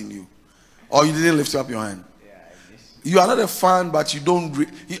I'm asking you. Or you didn't lift up your hand? Yeah, I guess. You are not a fan, but you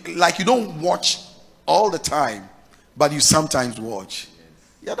don't watch all the time, but you sometimes watch.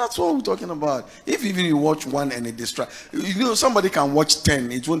 Yes. Yeah, that's what we're talking about. If even you watch one and it distract, somebody can watch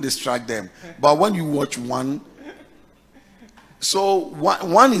 10, it won't distract them. But when you watch one, so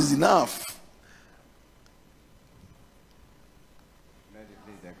one is enough. Please,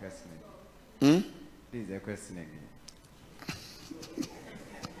 the question again. Please, the question again.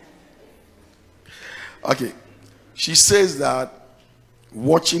 Okay. She says that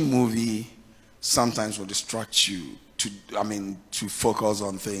watching movie sometimes will distract you to focus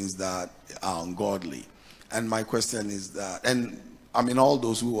on things that are ungodly. And my question is that, and all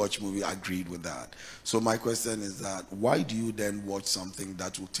those who watch movie agreed with that. So my question is that, why do you then watch something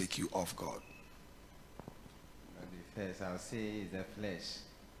that will take you off God? The first, I'll say, is the flesh.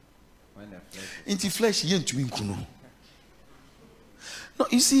 When the flesh Into flesh, no,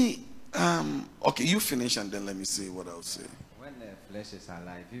 you see, okay, you finish and then let me say what I'll say. When the flesh is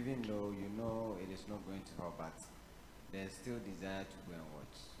alive, even though you know it is not going to help, but there's still desire to go and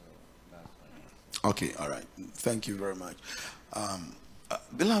watch. So that's why. Okay, all right. Thank you very much.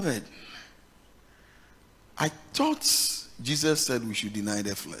 Beloved, I thought Jesus said we should deny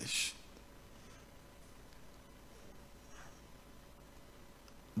the flesh.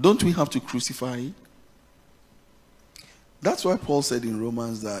 Don't we have to crucify it? That's why Paul said in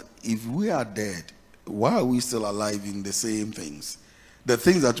Romans that if we are dead, why are we still alive in the same things? The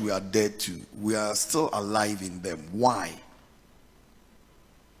things that we are dead to, we are still alive in them. Why?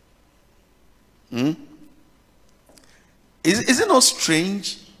 Is it not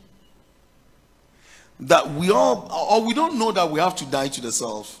strange that we don't know that we have to die to the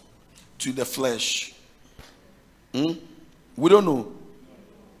self, to the flesh? We don't know.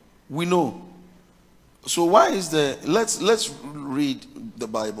 We know. So why is the let's read the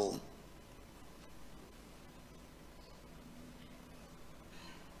Bible.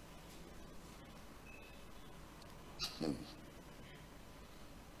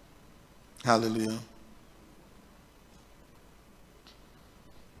 Hallelujah.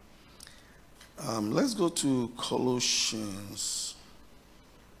 Let's go to Colossians.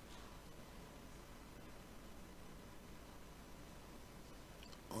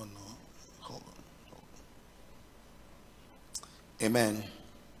 Oh no, hold on. Amen.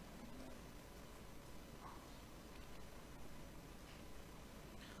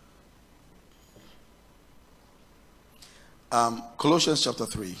 Colossians chapter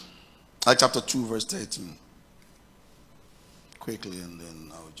 3, chapter 2, verse 13. Quickly, and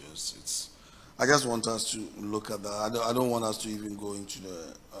then I just want us to look at that. I don't want us to even go into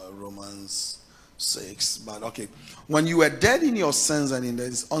the Romans 6, but okay. When you were dead in your sins and in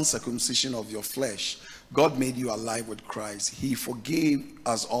the uncircumcision of your flesh, God made you alive with Christ. He forgave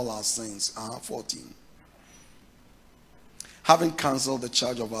us all our sins. 14. Having cancelled the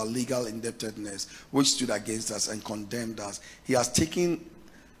charge of our legal indebtedness, which stood against us and condemned us, He has taken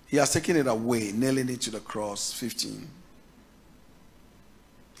it away, nailing it to the cross. 15.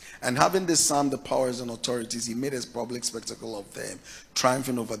 And having disarmed the powers and authorities, He made a public spectacle of them,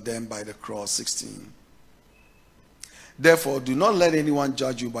 triumphing over them by the cross. 16. Therefore, do not let anyone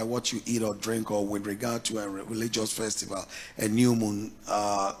judge you by what you eat or drink, or with regard to a religious festival, a new moon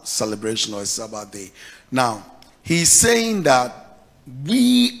celebration, or a Sabbath day. Now, he's saying that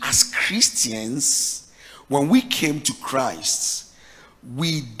we as Christians, when we came to Christ,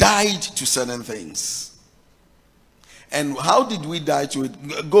 we died to certain things. And how did we die to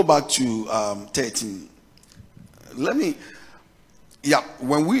it? Go back to 13. When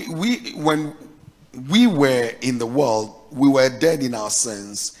we were in the world, we were dead in our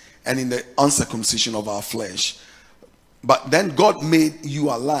sins and in the uncircumcision of our flesh. But then God made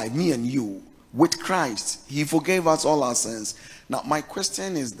you alive, me and you, with Christ. He forgave us all our sins. Now, my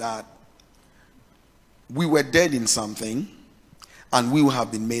question is that we were dead in something and we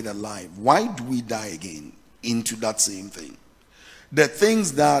have been made alive. Why do we die again into that same thing? The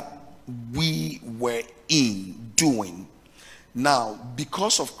things that we were doing. Now,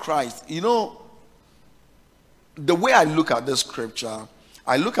 because of Christ, the way I look at this scripture,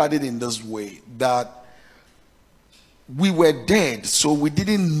 I look at it in this way, that we were dead, so we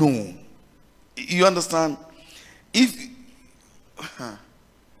didn't know. You understand?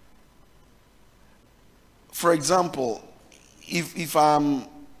 For example, if I'm,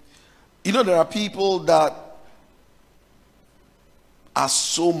 there are people that are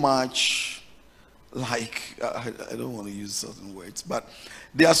so much like, I don't want to use certain words, but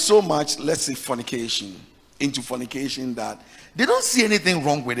they are so much, let's say, into fornication, that they don't see anything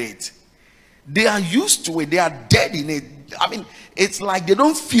wrong with it. They are used to it. They are dead in it. It's like they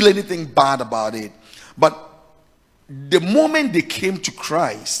don't feel anything bad about it. But the moment they came to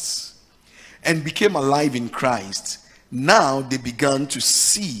Christ and became alive in Christ, now they began to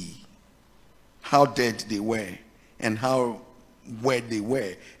see how dead they were and how where they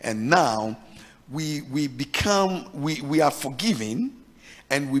were. And now we are forgiven,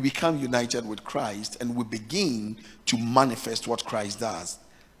 and we become united with Christ, and we begin to manifest what Christ does.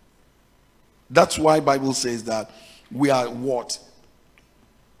 That's why Bible says that we are what?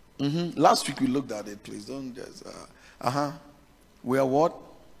 Last week we looked at it. Please don't just we are what?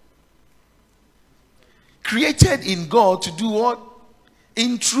 Created in God to do what?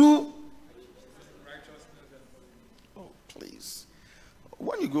 In true. Oh, please.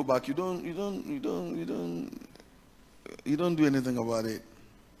 When you go back, you don't do anything about it.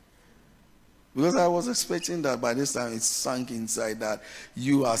 Because I was expecting that by this time it's sunk inside that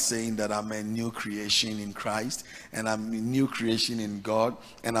you are saying that I'm a new creation in Christ, and I'm a new creation in God,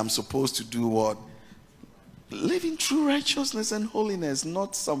 and I'm supposed to do what? Live in true righteousness and holiness,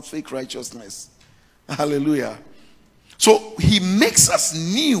 not some fake righteousness. Hallelujah. So he makes us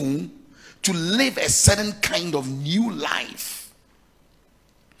new to live a certain kind of new life.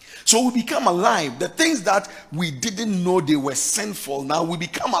 So we become alive. The things that we didn't know they were sinful, now we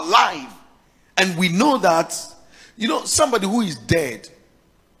become alive. And we know that, somebody who is dead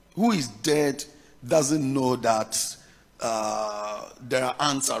doesn't know that there are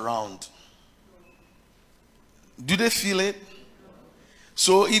ants around. Do they feel it?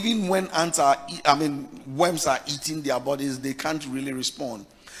 So even when worms are eating their bodies, they can't really respond.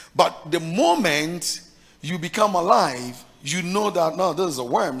 But the moment you become alive, you know that, no, this is a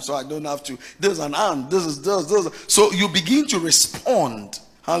worm, so I don't have to. This is an ant. This is. So you begin to respond.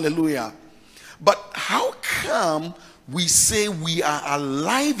 Hallelujah. But how come we say we are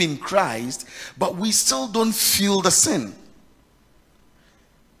alive in Christ, but we still don't feel the sin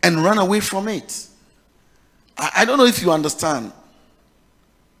and run away from it? I don't know if you understand.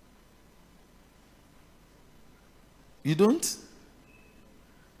 You don't?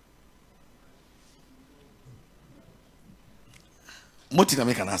 What did I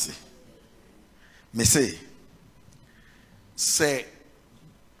make an answer? Me say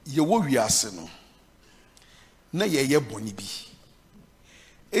ye wo wiase no na ye boni bi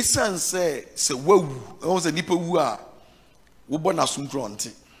esan se wawu o se nipa wu a wo bo na sunkro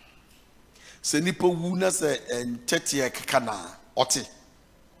nte se nipa wu na se entete keka na ote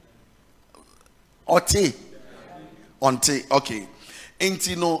onte okay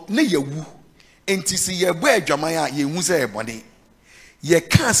enti no na ye wu enti se ye bo adwaman a ye hu se ye boni ye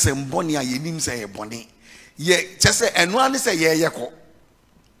ka se mboni a ye nim se ye boni ye chese eno ane se ye ko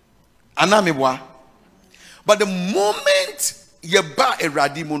anamibwa. But the moment ye ba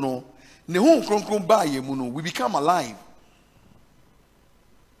eradi mu no ne hu kronkron ba ye mu no, we become alive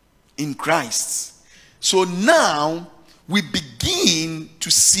in Christ. So now we begin to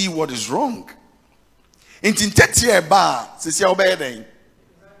see what is wrong. In tintetie ba sisi obey den.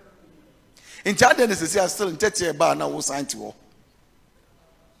 In tade ne sisi still in tintetie ba na wo santi wo.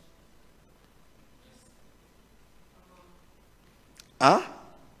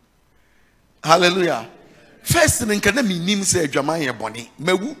 Hallelujah. First in kana minim say adwaman ye bone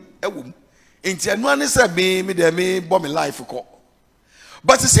mawu ewom enti anu ane say me de me bo me life ko,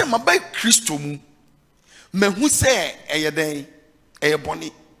 but say mabai Kristo mu mahu say eye den eye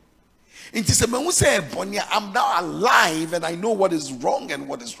bone enti say mahu say bone I'm now alive and I know what is wrong and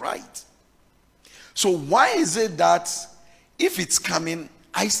what is right. So why is it that if it's coming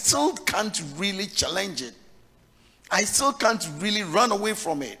I still can't really challenge it? I still can't really run away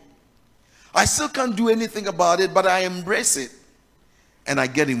from it. I still can't do anything about it, but I embrace it and I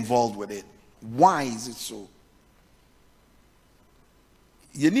get involved with it. Why is it so?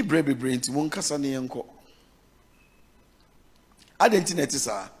 Yeni brebe brain ti won kasa ne yenko. Identity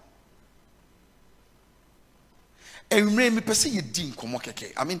sir. Enwure me pese ye di nkomo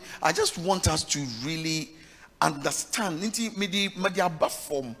keke. I mean, I just want us to really understand. Nti me di aba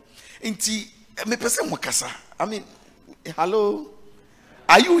form. Nti me pese mo kasa. I mean, hello.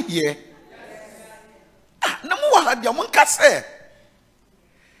 Are you here?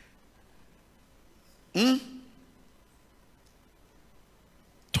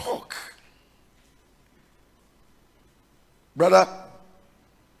 Talk, brother.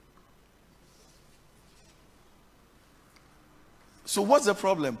 So what's the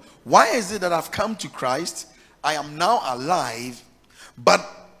problem? Why is it that I've come to Christ, I am now alive, but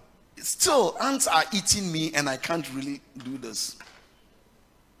still ants are eating me and I can't really do this?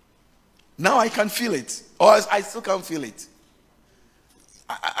 Now I can feel it, or I still can't feel it.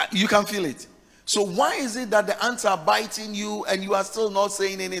 You can feel it. So why is it that the ants are biting you and you are still not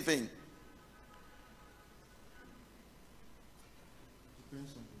saying anything?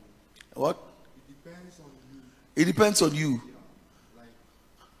 What? It depends on you. It depends on you. Like,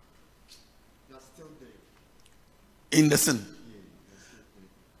 you're still there. In the sin.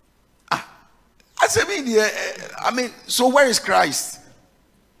 Yeah, you're still there. I mean, so where is Christ?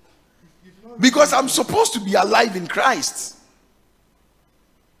 You've not Because I'm supposed to be alive in Christ.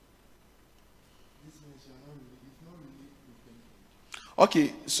 This means you've not really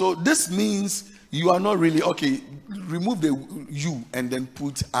repented. Okay, so this means you are not really okay. Remove the you and then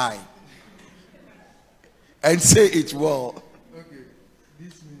put I. And say it well. Okay,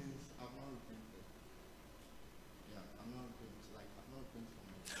 this means I've not repented. Yeah, I'm not repented. Like, I've not repented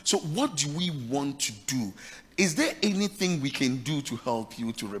from my So, what do we want to do? Is there anything we can do to help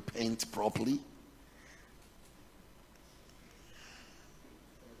you to repent properly?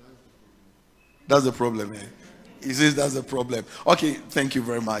 That's the problem, eh? He says that's the problem. Okay, thank you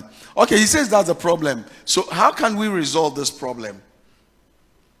very much. Okay, he says that's the problem. So, how can we resolve this problem?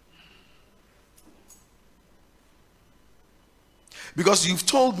 Because you've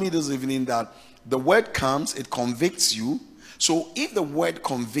told me this evening that the word comes, it convicts you. So if the word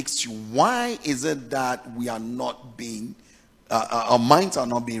convicts you, why is it that we are not being, our minds are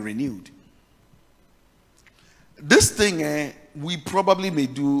not being renewed? This thing, we probably may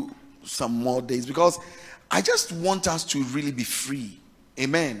do some more days because I just want us to really be free.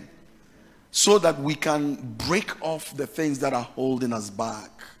 Amen. So that we can break off the things that are holding us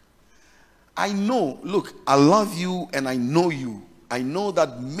back. I know, look, I love you and I know you. I know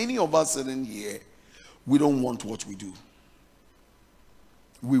that many of us sitting here, we don't want what we do.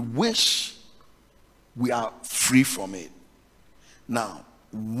 We wish we are free from it. Now,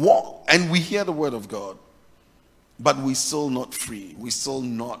 what? And we hear the word of God, but we still not free. We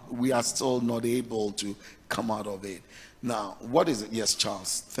are still not able to come out of it. Now, what is it? Yes,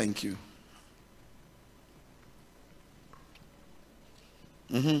 Charles. Thank you.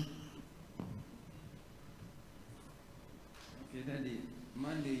 Okay, Daddy,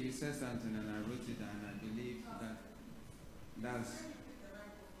 Monday you said something and I wrote it and I believe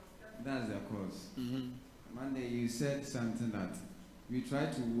that's the cause. Monday you said something that we try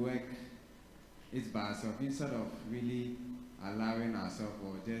to work it by ourselves instead of really allowing ourselves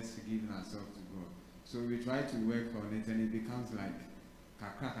or just giving ourselves to God. So we try to work on it and it becomes like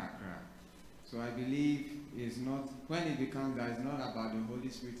kakra kakra. So I believe it's not, when it becomes that, it's not about the Holy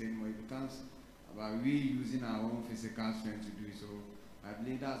Spirit anymore. It becomes about we using our own physical strength to do it. So I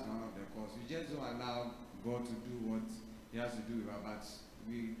believe that's one of the causes. We just don't allow God to do what He has to do with us, but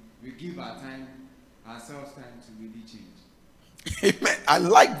we give ourselves time to really change. Amen. I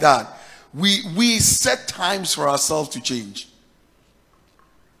like that. We set times for ourselves to change.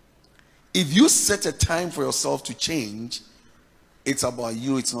 If you set a time for yourself to change, it's about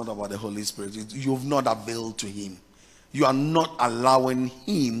you, it's not about the Holy Spirit. You've not availed to Him. You are not allowing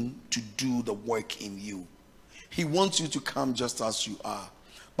Him to do the work in you. He wants you to come just as you are,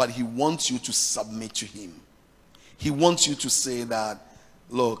 but He wants you to submit to Him. He wants you to say that,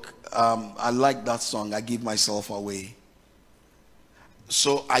 look, I like that song, I give myself away.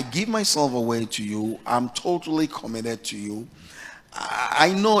 So I give myself away to you. I'm totally committed to you.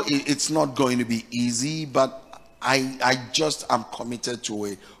 I know it's not going to be easy, but I just am committed to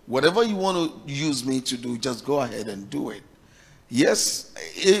it. Whatever you want to use me to do, just go ahead and do it. Yes,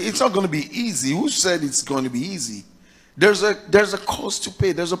 it's not going to be easy. Who said it's going to be easy? There's a cost to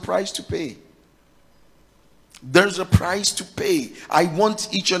pay. There's a price to pay. There's a price to pay. I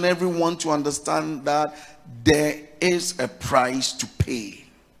want each and every one to understand that there is a price to pay.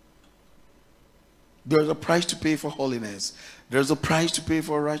 There's a price to pay for holiness. There's a price to pay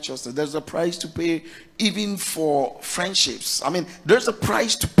for righteousness. There's a price to pay even for friendships. I mean, there's a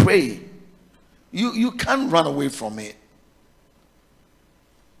price to pay. You can't run away from it.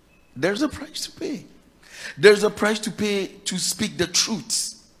 There's a price to pay. There's a price to pay to speak the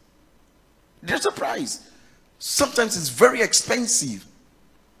truth. There's a price. Sometimes it's very expensive.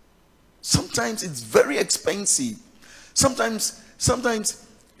 Sometimes it's very expensive. Sometimes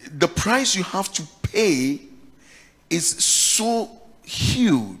the price you have to pay is so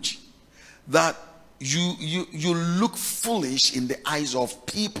huge that you look foolish in the eyes of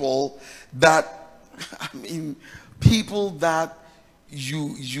people that, I mean, people that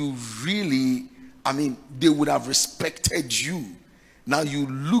you really, I mean, they would have respected you. Now you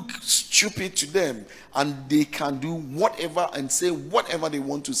look stupid to them and they can do whatever and say whatever they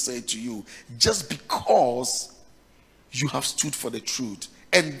want to say to you just because you have stood for the truth.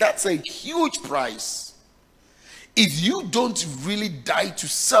 And that's a huge price. If you don't really die to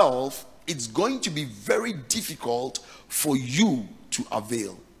self, it's going to be very difficult for you to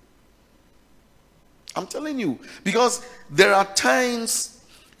avail. I'm telling you, because there are times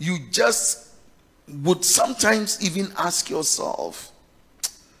you just would sometimes even ask yourself,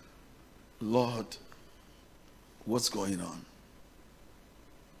 Lord, what's going on?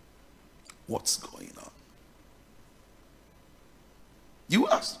 What's going on? You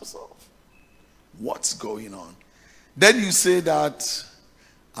ask yourself, what's going on? Then you say that,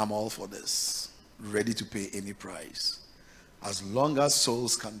 I'm all for this, ready to pay any price. As long as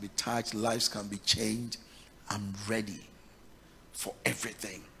souls can be touched, lives can be changed, I'm ready for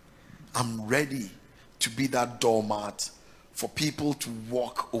everything. I'm ready to be that doormat for people to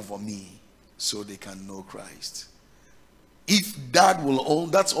walk over me so they can know Christ. If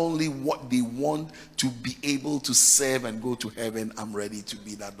that's only what they want to be able to serve and go to heaven, I'm ready to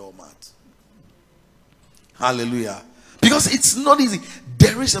be that doormat. Hallelujah. Because it's not easy.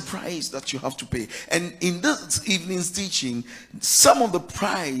 There is a price that you have to pay. And in this evening's teaching, some of the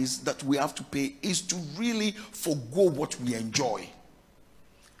price that we have to pay is to really forgo what we enjoy.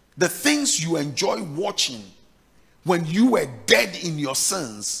 The things you enjoy watching when you were dead in your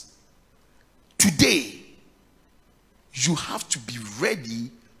sins, today, you have to be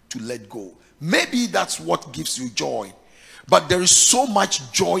ready to let go. Maybe that's what gives you joy. But there is so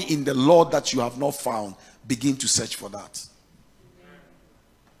much joy in the Lord that you have not found. Begin to search for that.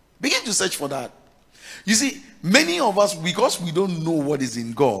 Begin to search for that. You see, many of us, because we don't know what is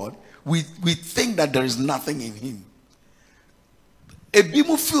in God, we think that there is nothing in Him.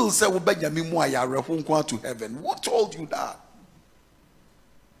 Ebimu feels say to heaven. Who told you that?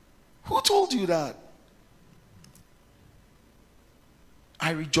 Who told you that?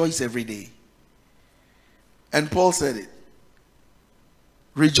 I rejoice every day. And Paul said it.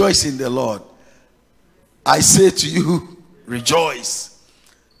 Rejoice in the Lord. I say to you, rejoice.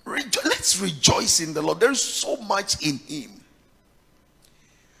 Let's rejoice in the Lord. There is so much in Him.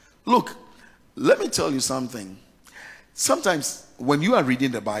 Look, let me tell you something. Sometimes when you are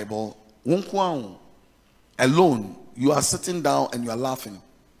reading the Bible, alone, you are sitting down and you are laughing.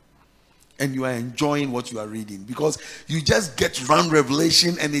 And you are enjoying what you are reading, because you just get one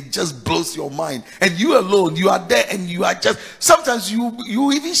revelation and it just blows your mind. And you alone, you are there and you are just, sometimes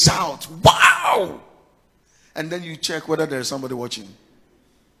you even shout, wow! And then you check whether there is somebody watching.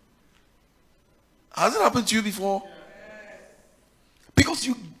 Has it happened to you before? Because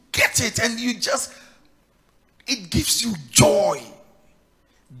you get it and you just, it gives you joy.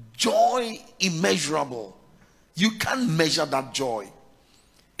 Joy immeasurable. You can't measure that joy.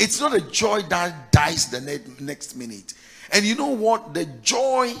 It's not a joy that dies the next minute. And you know what? The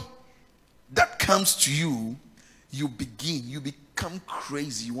joy that comes to you, you become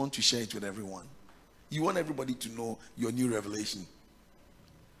crazy. You want to share it with everyone. You want everybody to know your new revelation.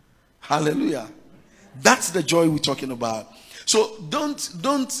 Hallelujah. That's the joy we're talking about. So don't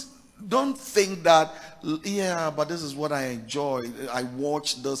think that, yeah, but this is what I enjoy. I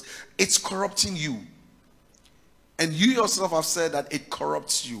watch this. It's corrupting you. And you yourself have said that it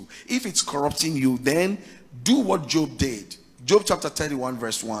corrupts you. If it's corrupting you, then do what Job did. Job chapter 31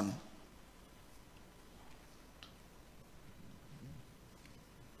 verse 1.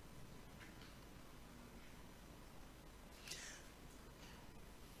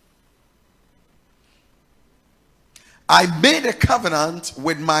 I made a covenant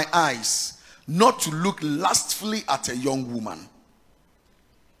with my eyes not to look lustfully at a young woman.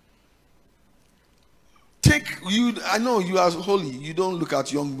 I know you are holy. You don't look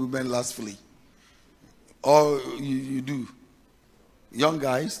at young women lustfully. Or you do. Young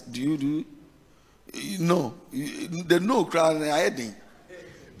guys, do you do? No. The no crying heading.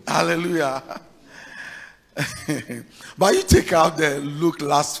 Hallelujah. But you take out the look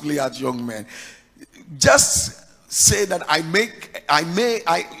lustfully at young men. Just say that I make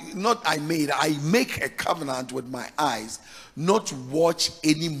a covenant with my eyes not to watch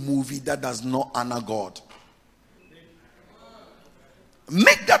any movie that does not honor God.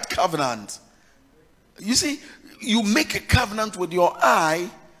 Make that covenant. You see, you make a covenant with your eye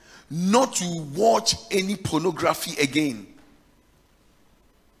not to watch any pornography again.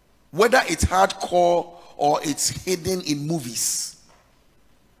 Whether it's hardcore or it's hidden in movies.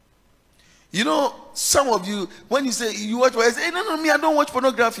 You know, some of you, when you say you watch, I say, no, me, I don't watch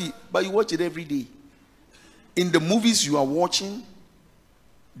pornography. But you watch it every day. In the movies you are watching,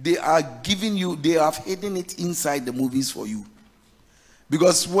 they are giving you, they have hidden it inside the movies for you.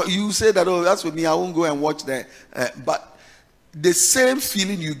 Because what you say that, oh, that's with me, I won't go and watch that. But the same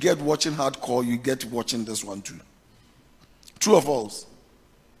feeling you get watching hardcore, you get watching this one too. True or false?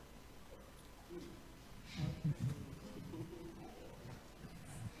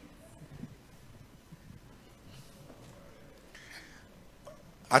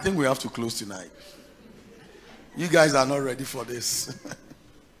 I think we have to close tonight. You guys are not ready for this.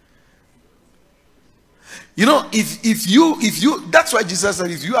 You know, if you, that's why Jesus said,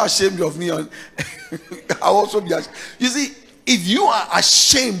 if you are ashamed of me, I'll also be ashamed. You see, if you are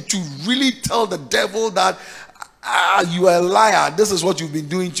ashamed to really tell the devil that you are a liar, this is what you've been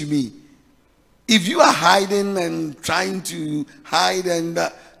doing to me. If you are hiding and trying to hide, and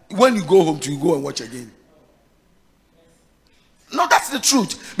when you go home, you go and watch again. No, that's the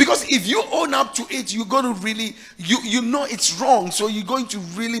truth. Because if you own up to it, you're going to really, you know it's wrong. So you're going to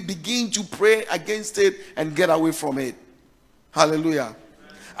really begin to pray against it and get away from it. Hallelujah.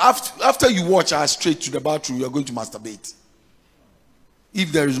 After you watch her straight to the bathroom, you're going to masturbate.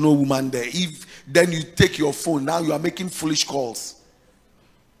 If there is no woman there, then you take your phone. Now you are making foolish calls.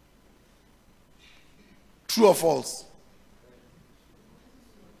 True or false?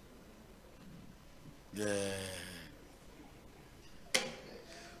 Yeah.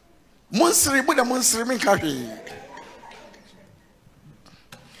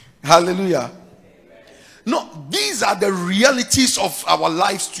 Hallelujah. No, these are the realities of our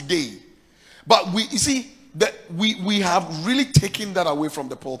lives today. But you see that we have really taken that away from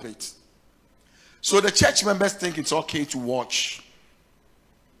the pulpit. So the church members think it's okay to watch.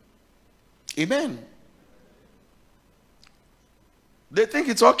 Amen. They think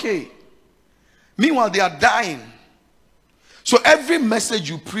it's okay. Meanwhile, they are dying. So every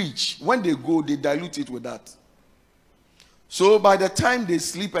message you preach, when they go, they dilute it with that. So by the time they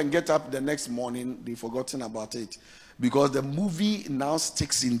sleep and get up the next morning, they've forgotten about it. Because the movie now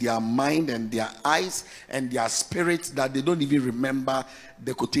sticks in their mind and their eyes and their spirit that they don't even remember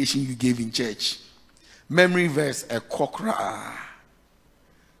the quotation you gave in church. Memory verse, a kokra.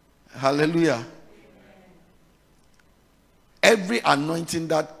 Hallelujah. Every anointing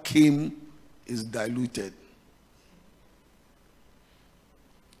that came is diluted.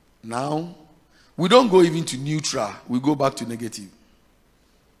 Now, we don't go even to neutral. We go back to negative.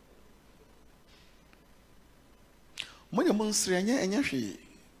 You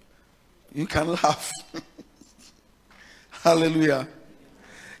can laugh. Hallelujah.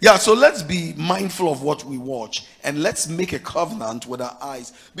 Yeah, so let's be mindful of what we watch. And let's make a covenant with our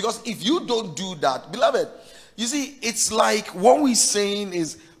eyes. Because if you don't do that, beloved, you see, it's like what we're saying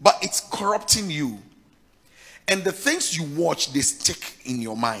is, but it's corrupting you. And the things you watch, they stick in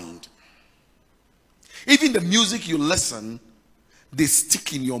your mind. Even the music you listen, they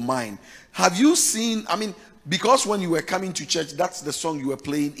stick in your mind. Have you seen, because when you were coming to church, that's the song you were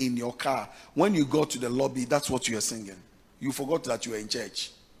playing in your car. When you go to the lobby, that's what you were singing. You forgot that you were in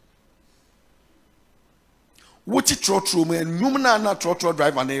church. What it trotro man, numana trotro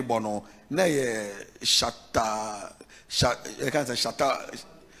drive an ebono, nay shatta, I can't say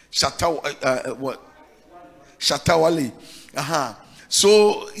shatta, what? Shatawali.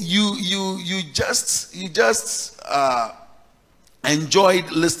 So you just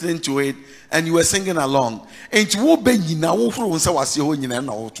enjoyed listening to it and you were singing along.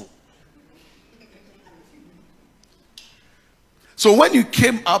 So when you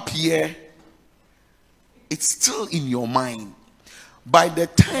came up here, it's still in your mind. By the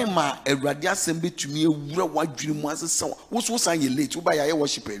time a radio assembly to me, what dream was what's late? Who buy a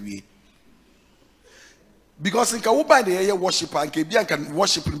worship every. Because in Kawuba the area worship and Kabian can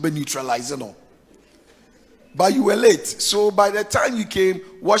worship and be neutralized, no. But you were late. So by the time you came,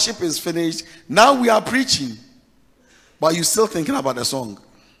 worship is finished. Now we are preaching. But you're still thinking about the song.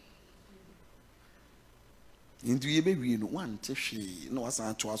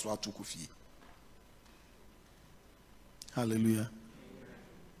 Hallelujah.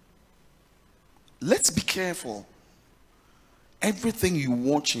 Let's be careful. Everything you're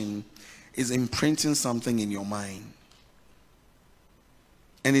watching is imprinting something in your mind.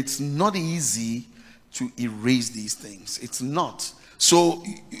 And it's not easy to erase these things. It's not. So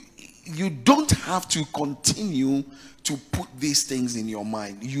you don't have to continue to put these things in your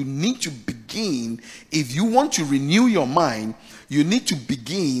mind. You need to begin, if you want to renew your mind, you need to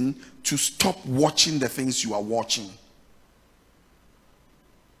begin to stop watching the things you are watching.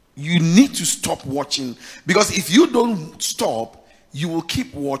 You need to stop watching, because if you don't stop, you will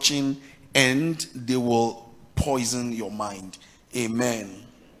keep watching and they will poison your mind. Amen.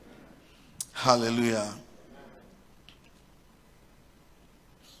 Hallelujah.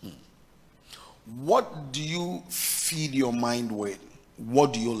 What do you feed your mind with?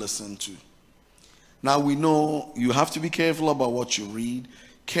 What do you listen to? Now we know you have to be careful about what you read,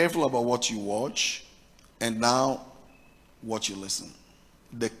 careful about what you watch, and now what you listen.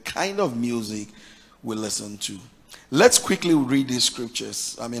 The kind of music we listen to. Let's quickly read these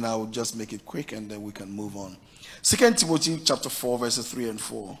scriptures. I'll just make it quick and then we can move on. 2 Timothy chapter 4, verses 3 and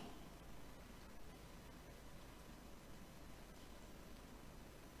 4.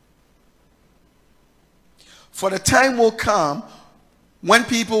 For the time will come when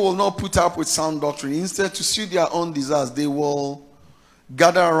people will not put up with sound doctrine. Instead, to suit their own desires, they will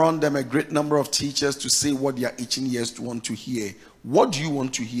gather around them a great number of teachers to say what their itching ears want to hear. What do you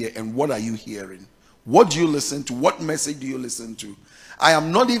want to hear, and what are you hearing? What do you listen to? What message do you listen to? I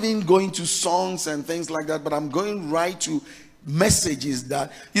am not even going to songs and things like that, but I'm going right to messages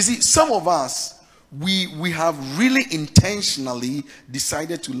that, you see, some of us, we have really intentionally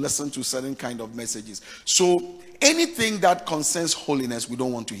decided to listen to certain kind of messages. So anything that concerns holiness, we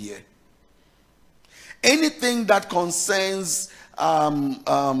don't want to hear. Anything that concerns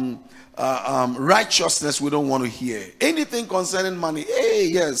righteousness, we don't want to hear. Anything concerning money, hey,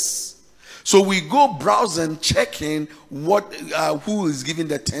 yes. So we go browsing, checking who is giving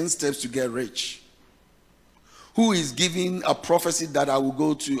the 10 steps to get rich, who is giving a prophecy that I will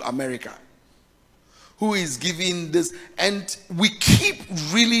go to America, who is giving this, and we keep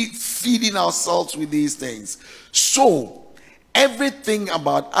really feeding ourselves with these things. So everything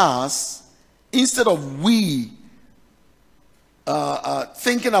about us, instead of we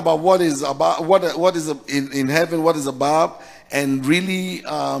thinking about what is in heaven, what is above, and really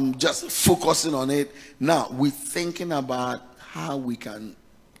just focusing on it, now we're thinking about how we can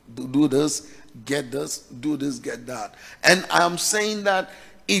do this, get this, do this, get that. And I'm saying that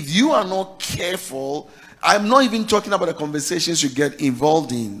if you are not careful, I'm not even talking about the conversations you get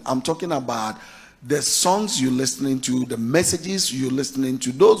involved in. I'm talking about the songs you're listening to, the messages you're listening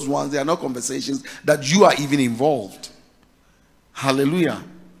to. Those ones, they are not conversations that you are even involved. Hallelujah.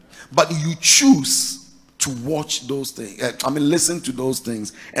 But you choose to watch those things. Listen to those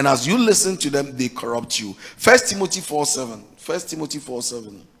things. And as you listen to them, they corrupt you. 1 Timothy 4:7. 1 Timothy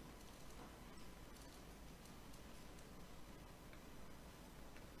 4:7.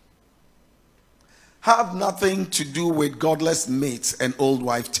 Have nothing to do with godless mates and old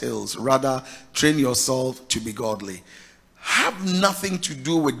wife tales. Rather, train yourself to be godly. Have nothing to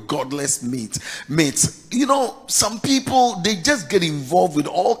do with godless mates. You know, some people, they just get involved with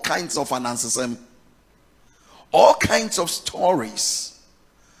all kinds of fanaticism, all kinds of stories.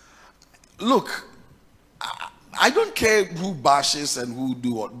 Look, I don't care who bashes and who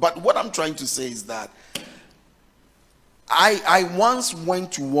do what, but what I'm trying to say is that I once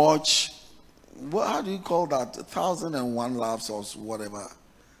went to watch, how do you call that? 1001 Laughs or whatever.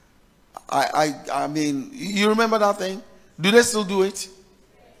 I mean, you remember that thing? Do they still do it?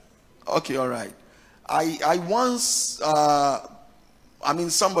 Okay, all right. I once,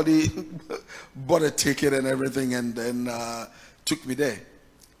 somebody bought a ticket and everything and then took me there.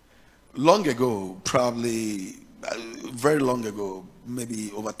 Long ago, probably very long ago,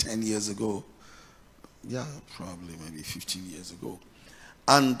 maybe over 10 years ago. Yeah, probably maybe 15 years ago.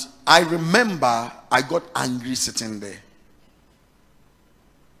 And I remember I got angry sitting there.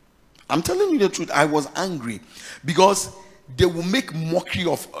 I'm telling you the truth, I was angry because they will make mockery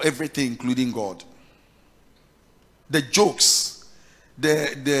of everything, including God. The jokes,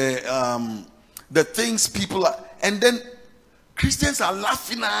 the things people are, and then Christians are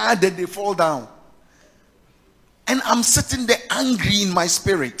laughing at, then they fall down. And I'm sitting there angry in my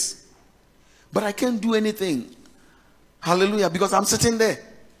spirit. But I can't do anything. Hallelujah, because I'm sitting there.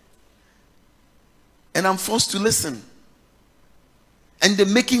 And I'm forced to listen. And they're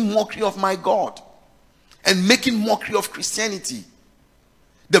making mockery of my God. And making mockery of Christianity.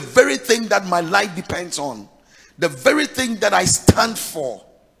 The very thing that my life depends on. The very thing that I stand for.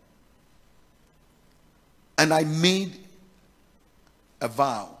 And I made a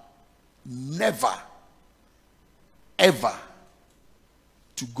vow. Never, ever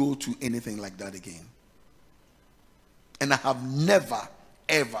to go to anything like that again. And I have never,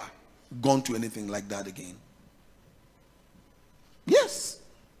 ever gone to anything like that again. Yes.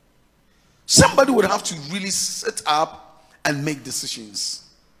 Somebody would have to really sit up and make decisions.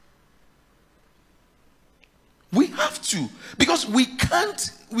 We have to, because we can't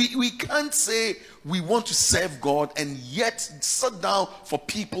say we want to serve God and yet sit down for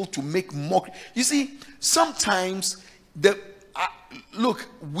people to make mockery. You see, sometimes look,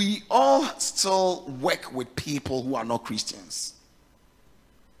 we all still work with people who are not Christians.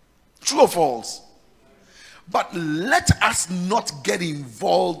 True or false? But let us not get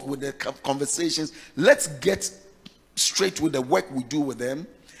involved with the conversations. Let's get straight with the work we do with them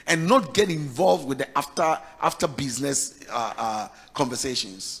and not get involved with the after business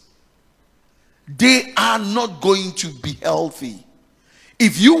conversations. They are not going to be healthy.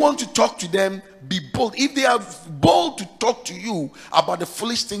 If you want to talk to them, be bold. If they are bold to talk to you about the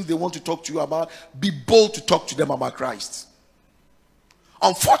foolish things they want to talk to you about, be bold to talk to them about Christ.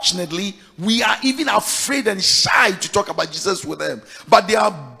 Unfortunately, we are even afraid and shy to talk about Jesus with them. But they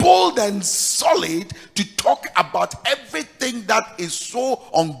are bold and solid to talk about everything that is so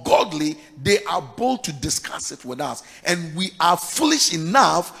ungodly. They are bold to discuss it with us. And we are foolish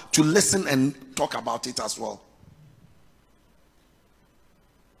enough to listen and talk about it as well.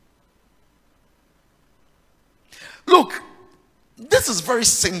 Look, this is very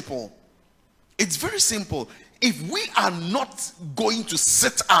simple. It's very simple. If we are not going to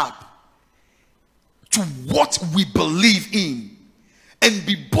sit up to what we believe in and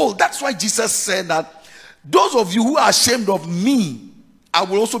be bold, that's why Jesus said that those of you who are ashamed of me, I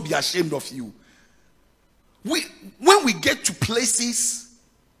will also be ashamed of you. When we get to places,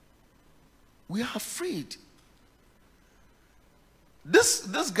 we are afraid.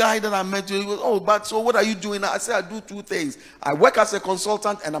 This guy that I met, he goes, oh, but so what are you doing? I said, I do two things. I work as a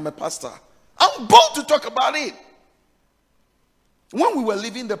consultant and I'm a pastor. I'm bold to talk about it. When we were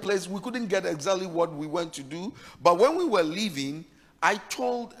leaving the place, we couldn't get exactly what we went to do. But when we were leaving, I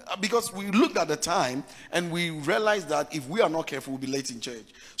told, because we looked at the time and we realized that if we are not careful, we'll be late in church.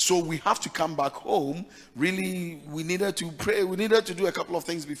 So we have to come back home. Really, we needed to pray. We needed to do a couple of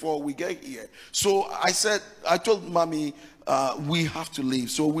things before we get here. So I told Mommy, we have to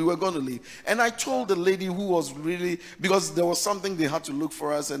leave. So we were going to leave. And I told the lady who was really, because there was something they had to look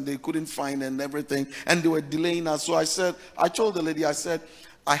for us and they couldn't find and everything. And they were delaying us. So I told the lady, I said,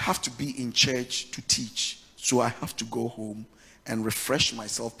 I have to be in church to teach. So I have to go home and refresh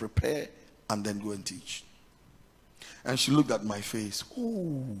myself, prepare, and then go and teach. And she looked at my face.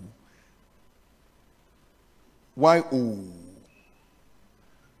 Oh. Why oh?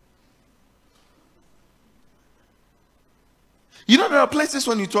 You know, there are places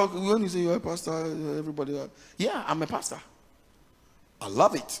when you say you're a pastor, everybody, yeah, I'm a pastor. I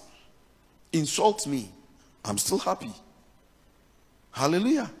love it. Insult me. I'm still happy.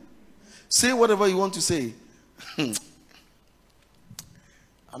 Hallelujah. Say whatever you want to say.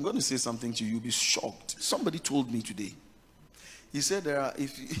 I'm going to say something to you. You'll be shocked. Somebody told me today. He said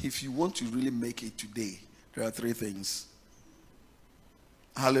if you want to really make it today, there are three things.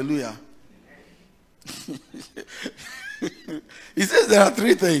 Hallelujah. He says there are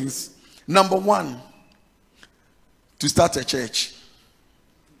three things. Number one, to start a church.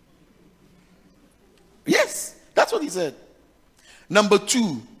 Yes, that's what he said. Number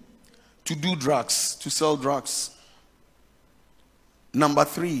two, to do drugs, to sell drugs. Number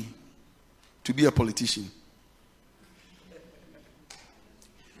three, to be a politician.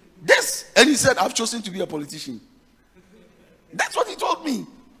 This, and he said, I've chosen to be a politician. That's what he told me.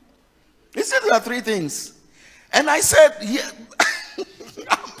 He said there are three things. And I said, yeah.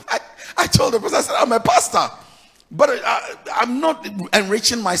 I told the person, I said, I'm a pastor. But I'm not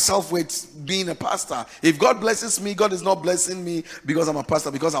enriching myself with being a pastor. If God blesses me, God is not blessing me because I'm a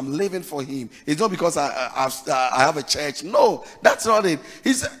pastor, because I'm living for him. It's not because I have a church. No, that's not it.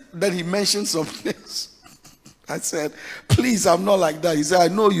 He said that he mentioned some things. I said, please, I'm not like that. He said, I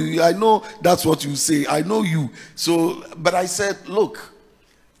know you. I know that's what you say. I know you. So, but I said, look,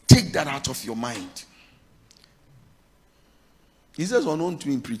 take that out of your mind. He says, on own to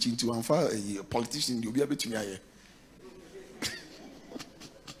him preaching to a politician, you'll be able to hear.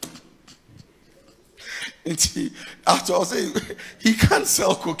 And after all, say he can't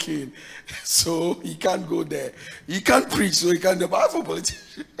sell cocaine, so he can't go there. He can't preach, so he can't do. But for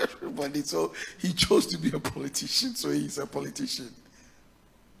politician, everybody, so he chose to be a politician, so he's a politician.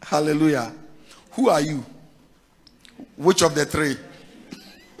 Hallelujah. Who are you? Which of the three?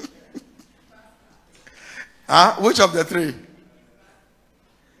 Which of the three?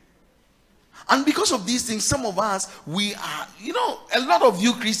 And because of these things, some of us, we are, a lot of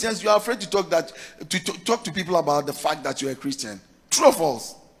you Christians, you are afraid to talk to people about the fact that you're a Christian. True or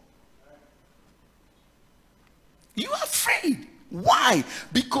false? You are afraid. Why?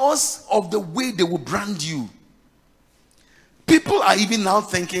 Because of the way they will brand you. People are even now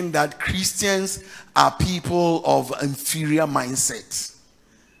thinking that Christians are people of inferior mindset.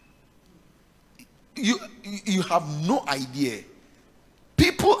 You have no idea.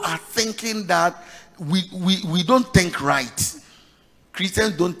 People are thinking that we don't think right.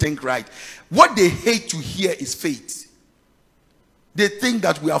 Christians don't think right. What they hate to hear is faith. They think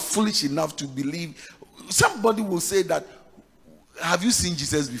that we are foolish enough to believe. Somebody will say that, have you seen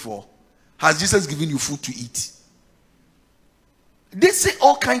Jesus before? Has Jesus given you food to eat? They say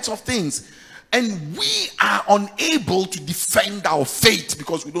all kinds of things. And we are unable to defend our faith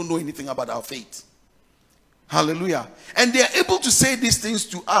because we don't know anything about our faith. Hallelujah. And they are able to say these things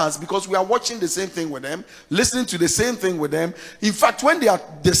to us because we are watching the same thing with them, listening to the same thing with them. In fact, when they are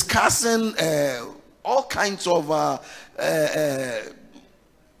discussing all kinds of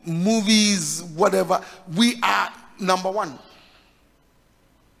movies, whatever. We are number one.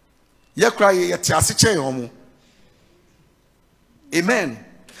 Amen.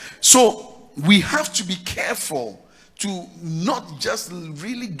 So we have to be careful to not just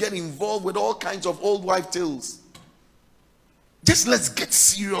really get involved with all kinds of old wife tales. Just let's get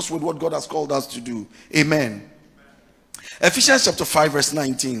serious with what God has called us to do. Amen. Ephesians chapter 5 verse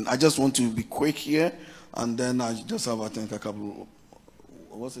 19. I just want to be quick here, and then I just have, I think, a couple.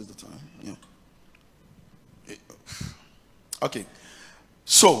 What is the time? Yeah. Okay.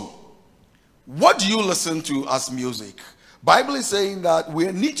 So, what do you listen to as music? Bible is saying that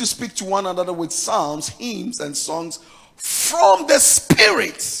we need to speak to one another with psalms, hymns, and songs from the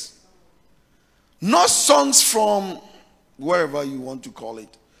Spirit. Not songs from wherever you want to call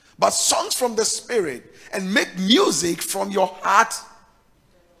it, but songs from the Spirit, and make music from your heart.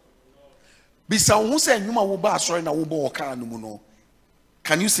 Can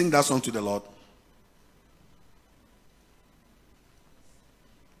you sing that song to the Lord?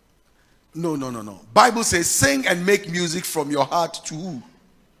 No. Bible says sing and make music from your heart to who?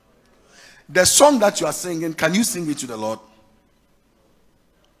 The song that you are singing, can you sing it to the Lord?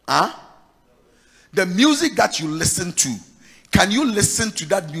 Huh? The music that you listen to, can you listen to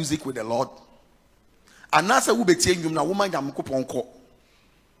that music with the Lord?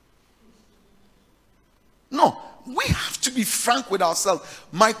 No, we have to be frank with ourselves.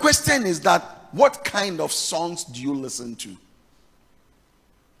 My question is that, what kind of songs do you listen to?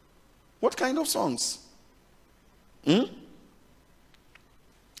 What kind of songs? Are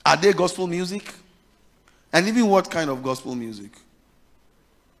they gospel music? And even what kind of gospel music?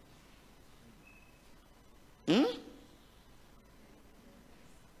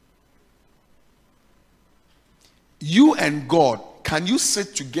 You and God, can you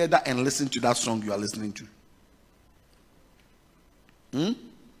sit together and listen to that song you are listening to?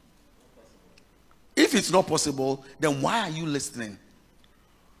 If it's not possible, then why are you listening?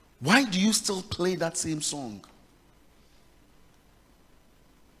 Why do you still play that same song?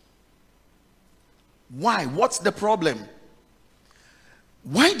 Why? What's the problem?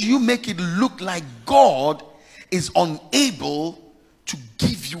 Why do you make it look like God is unable to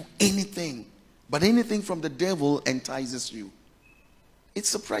give you anything? But anything from the devil entices you. It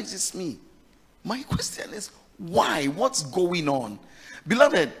surprises me. My question is, why? What's going on?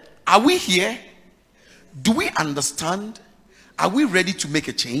 Beloved, are we here? Do we understand? Are we ready to make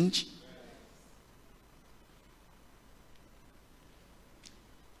a change?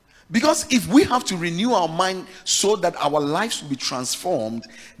 Because if we have to renew our mind so that our lives will be transformed,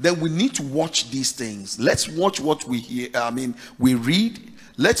 then we need to watch these things. Let's watch what we hear. We read.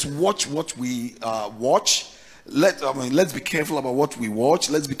 Let's watch what we watch. Let's be careful about what we watch.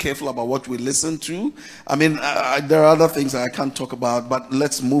 Let's be careful about what we listen to. There are other things that I can't talk about, but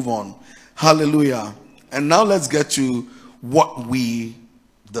let's move on. Hallelujah. And now let's get to what we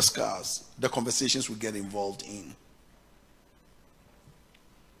discuss, the conversations we get involved in.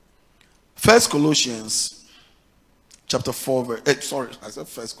 Colossians chapter 4 verse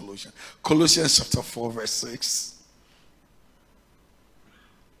Colossians chapter 4 verse 6.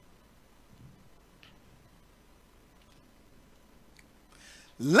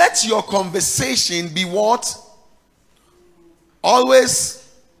 Let your conversation be what? Always.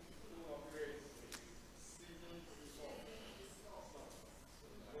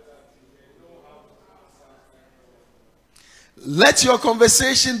 Let your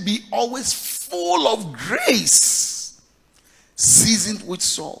conversation be always full of grace, seasoned with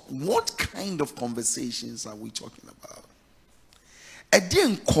salt. What kind of conversations are we talking about?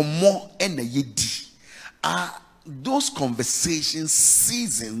 Are those conversations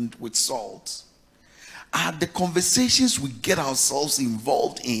seasoned with salt? Are the conversations we get ourselves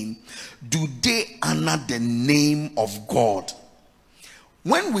involved in, do they honor the name of God?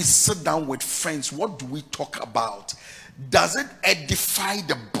 When we sit down with friends, what do we talk about? Does it edify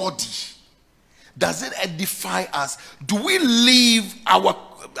the body? Does it edify us? Do we leave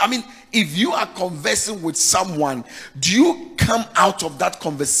if you are conversing with someone, do you come out of that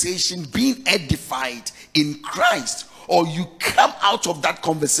conversation being edified in Christ, or you come out of that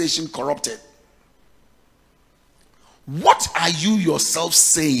conversation corrupted? What are you yourself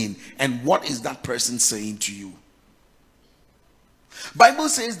saying, and what is that person saying to you? Bible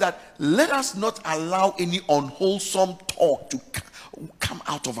says that let us not allow any unwholesome talk to come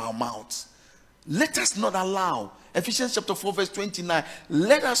out of our mouths. Let us not allow. Ephesians chapter 4 verse 29.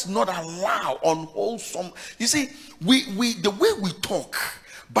 Let us not allow unwholesome. You see, we the way we talk,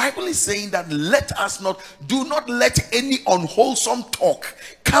 Bible is saying that do not let any unwholesome talk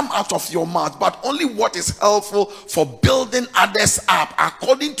come out of your mouth, but only what is helpful for building others up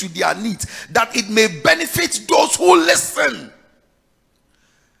according to their needs, that it may benefit those who listen.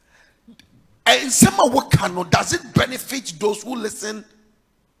 And does it benefit those who listen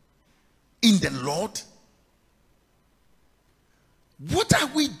in the Lord? What are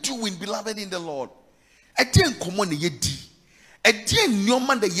we doing, beloved, in the Lord?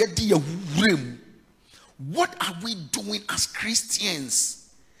 What are we doing as Christians?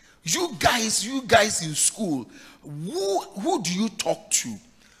 You guys in school, who do you talk to?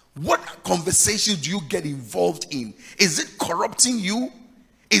 What conversation do you get involved in? Is it corrupting you?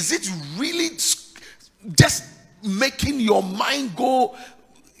 Is it really just making your mind go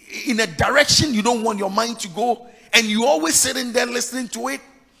in a direction you don't want your mind to go, and you always sitting there listening to it?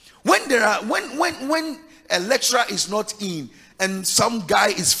 When a lecturer is not in and some guy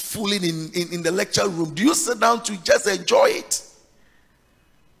is fooling in the lecture room, do you sit down to just enjoy it?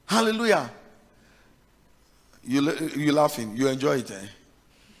 Hallelujah. You laughing, you enjoy it, eh?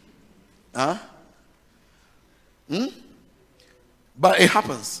 Huh? But it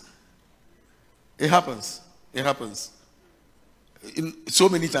happens. It happens. It happens. So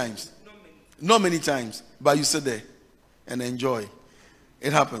many times. Not many times. But you sit there and enjoy.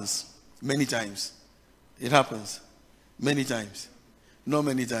 It happens many times. It happens many times. Not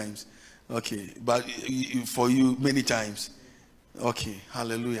many times. Okay. But for you, many times. Okay.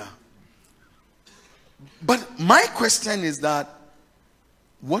 Hallelujah. But my question is that,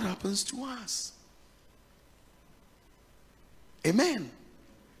 what happens to us? Amen.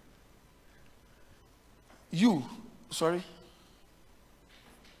 You, sorry.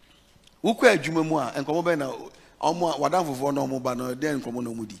 Ukwe adwuma mu a enkomo be na omo wadanfofo na omo ba no de enkomo na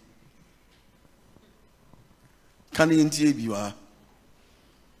omudi. Kan yentie bi wa.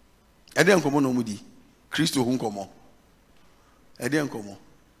 E de enkomo na omudi. Kristo hu enkomo. E de enkomo.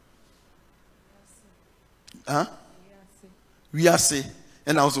 Huh? We are say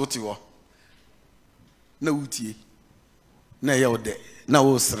and also tiwo. Na utie. Na ye ode. Na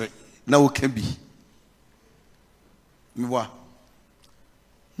wo sere. Na wo kan bi. Mi wa.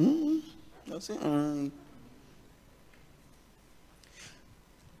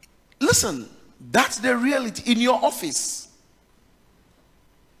 Listen, that's the reality in your office.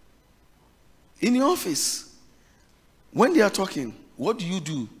 In your office, when they are talking, what do you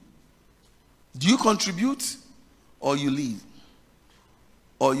do? Do you contribute or you leave?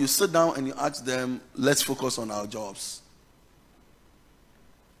 Or you sit down and you ask them, let's focus on our jobs?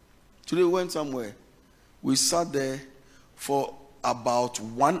 Today we went somewhere. We sat there for about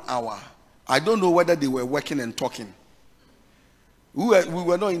 1 hour. I don't know whether they were working and talking. We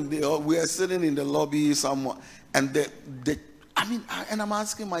were not in the, we were sitting in the lobby somewhere, and and I'm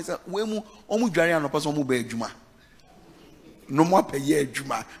asking myself, no more pay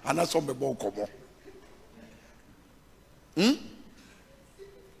juma, and that's all the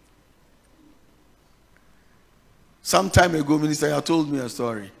Some time ago, Minister, you told me a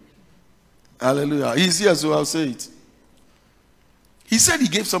story. Hallelujah. He's here, so I'll say it. He said he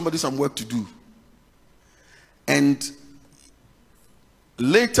gave somebody some work to do. And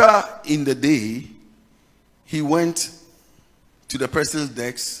later in the day, he went to the person's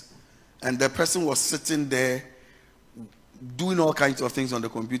desk, and the person was sitting there doing all kinds of things on the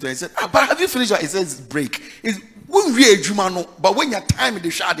computer. He said, but have you finished? He says, break. But when your time in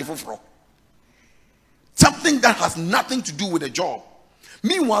the shade for something that has nothing to do with the job.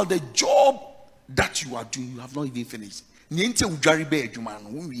 Meanwhile, the job that you are doing, you have not even finished.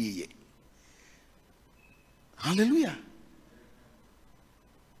 Hallelujah.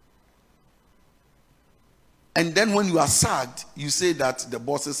 And then when you are sacked, you say that the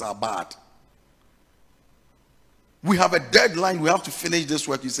bosses are bad. We have a deadline, we have to finish this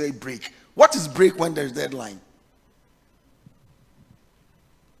work. You say break. What is break when there's deadline?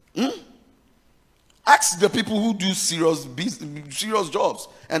 Ask the people who do serious jobs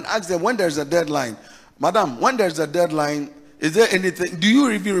and ask them when there's a deadline. Madam, when there's a deadline, is there anything? Do you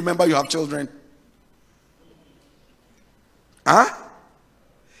even remember you have children? Huh?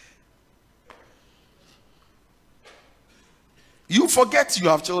 You forget you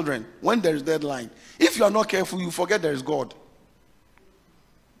have children when there's deadline. If you are not careful, you forget there is God.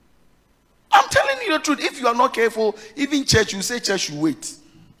 I'm telling you the truth. If you are not careful, even church, you say church should wait.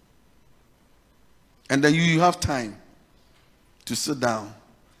 And then you have time to sit down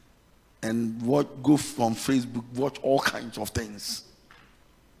and go from Facebook, watch all kinds of things.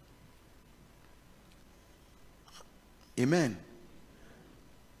 Amen.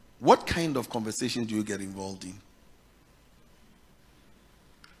 What kind of conversation do you get involved in?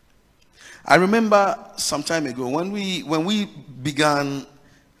 I remember some time ago when we began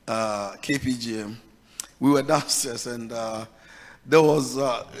KPGM, we were downstairs and there was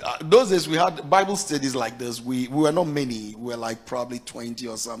those days we had Bible studies like this. We were not many. We were like probably 20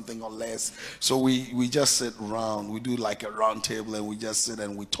 or something or less. So we just sit around. We do like a round table and we just sit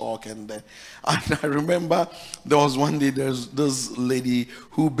and we talk. And I remember there was one day there's this lady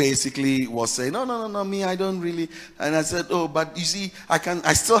who basically was saying, no, me, I don't really. And I said, oh, but you see,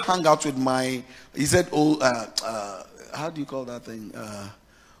 I still hang out with my. He said, how do you call that thing?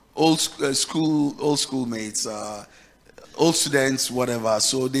 Old schoolmates. Old students, whatever.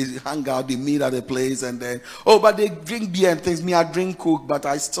 So they hang out, they meet at a place, and then but they drink beer and things. Me, I drink Coke, but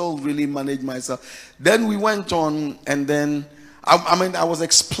I still really manage myself. Then we went on, and then I was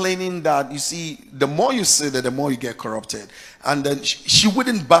explaining that you see, the more you say that, the more you get corrupted. And then she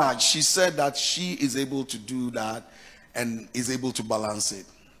wouldn't budge. She said that she is able to do that and is able to balance it.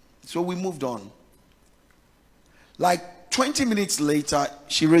 So we moved on. Like 20 minutes later,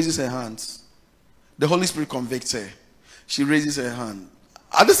 she raises her hands. The Holy Spirit convicts her. She raises her hand.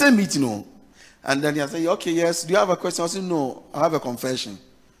 At the same meeting, and then I say, okay, yes, do you have a question? I say, no, I have a confession.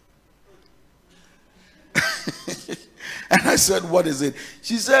 And I said, what is it?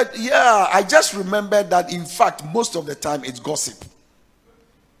 She said, yeah, I just remembered that in fact, most of the time it's gossip.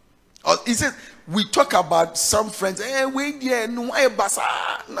 He said, we talk about some friends, wait there, no, wait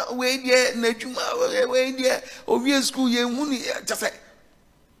there, just like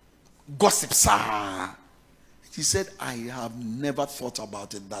gossip, sir. He said, I have never thought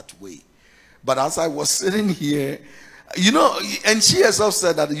about it that way. But as I was sitting here, and she herself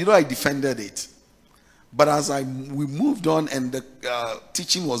said that, I defended it. But as we moved on and the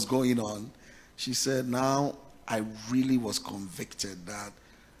teaching was going on, she said, now I really was convicted that,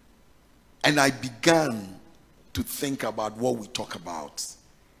 and I began to think about what we talk about,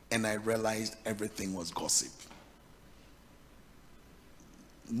 and I realized everything was gossip.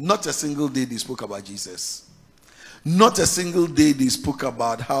 Not a single day they spoke about Jesus. Not a single day they spoke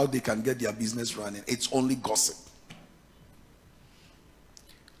about how they can get their business running. It's only gossip.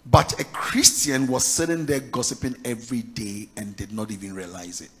 But a Christian was sitting there gossiping every day and did not even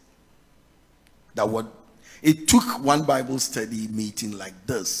realize it. It took one Bible study meeting like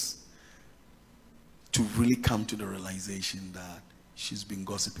this to really come to the realization that she's been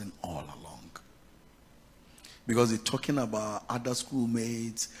gossiping all along. Because they're talking about other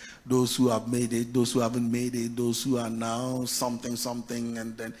schoolmates, those who have made it, those who haven't made it, those who are now something,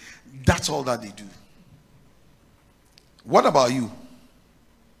 and then that's all that they do. What about you?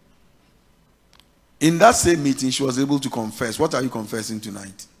 In that same meeting, she was able to confess. What are you confessing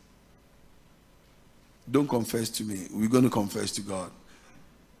tonight? Don't confess to me. We're going to confess to God.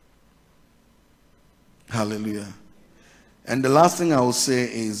 Hallelujah. And the last thing I will say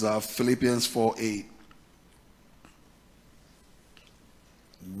is Philippians 4:8.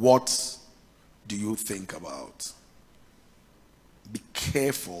 What do you think about? Be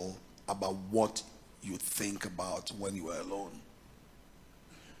careful about what you think about when you are alone.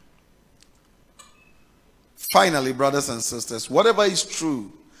 Finally, brothers and sisters, whatever is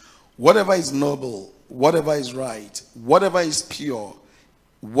true, whatever is noble, whatever is right, whatever is pure,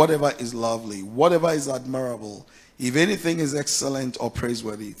 whatever is lovely, whatever is admirable, if anything is excellent or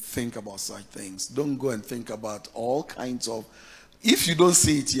praiseworthy, think about such things. Don't go and think about all kinds of. If you don't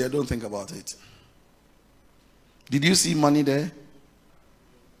see it here, don't think about it. Did you see money there?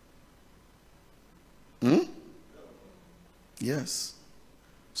 Yes.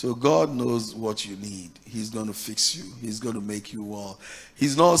 So God knows what you need. He's going to fix you. He's going to make you well.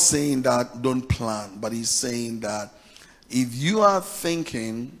 He's not saying that don't plan, but he's saying that if you are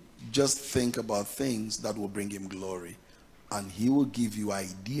thinking, just think about things that will bring him glory. And he will give you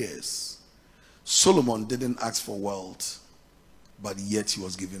ideas. Solomon didn't ask for wealth, but yet he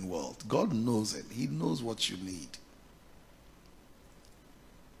was given wealth. God knows it. He knows what you need.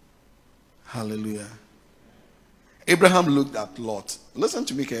 Hallelujah. Abraham looked at Lot. Listen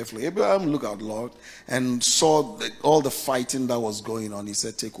to me carefully. Abraham looked at Lot and saw all the fighting that was going on. He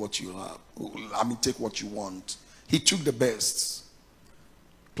said, take what you have. Take what you want. He took the best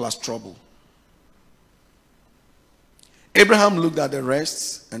plus trouble. Abraham looked at the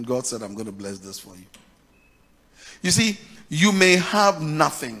rest and God said, I'm going to bless this for you. You see, you may have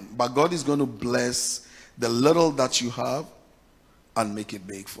nothing, but God is going to bless the little that you have and make it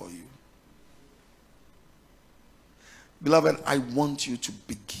big for you. Beloved, I want you to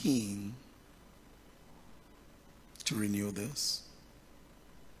begin to renew this.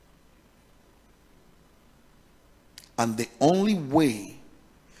 And the only way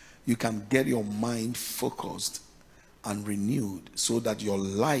you can get your mind focused and renewed so that your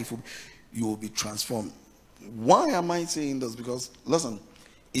life will, you will be transformed. Why am I saying this? Because, listen,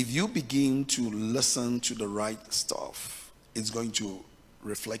 if you begin to listen to the right stuff, it's going to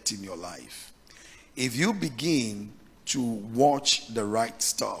reflect in your life. If you begin to watch the right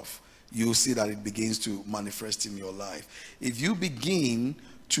stuff, you'll see that it begins to manifest in your life. If you begin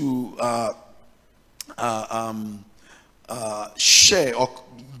to share or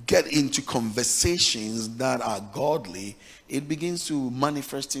get into conversations that are godly, it begins to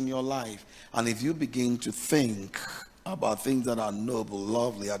manifest in your life. And if you begin to think about things that are noble,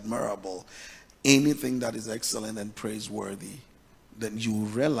 lovely, admirable, anything that is excellent and praiseworthy, then you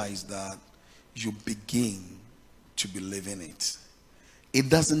realize that you begin to believe in it. It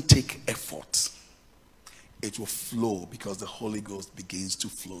doesn't take effort. It will flow because the Holy Ghost begins to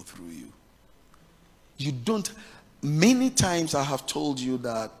flow through you. You don't. Many times I have told you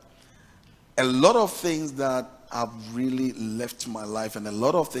that a lot of things that have really left my life and a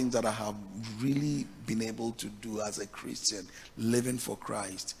lot of things that I have really been able to do as a Christian, living for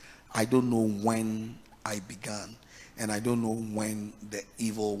Christ, I don't know when I began. And I don't know when the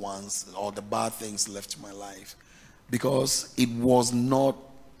evil ones or the bad things left my life. Because it was not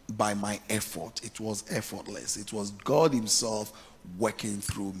by my effort. It was effortless. It was God himself working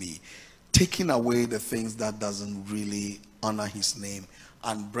through me, taking away the things that doesn't really honor his name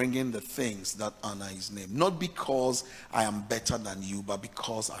and bringing the things that honor his name. Not because I am better than you, but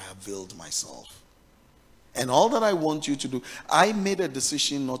because I have veiled myself. And all that I want you to do, I made a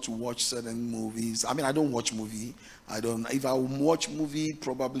decision not to watch certain movies. I mean, I don't watch movie. If I watch movie,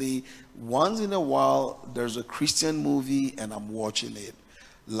 probably once in a while, there's a Christian movie and I'm watching it.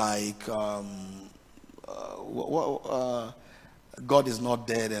 Like, God is not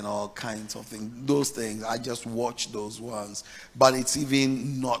dead and all kinds of things. Those things, I just watch those ones. But it's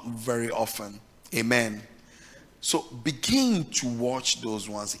even not very often. Amen. So begin to watch those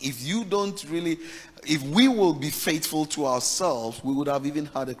ones. If you don't really, if we will be faithful to ourselves, we would have even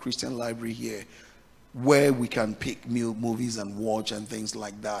had a Christian library here where we can pick movies and watch and things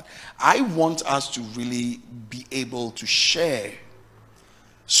like that. I want us to really be able to share.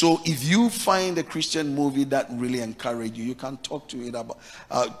 So if you find a Christian movie that really encourages you, you can talk to it about,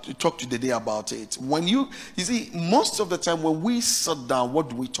 talk to the day about it. When you see, most of the time when we sit down, what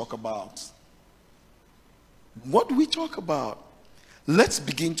do we talk about? What do we talk about? Let's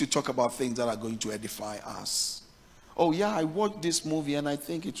begin to talk about things that are going to edify us. Oh yeah, I watched this movie and I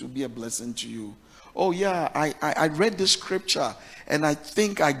think it will be a blessing to you. Oh yeah, I read this scripture and I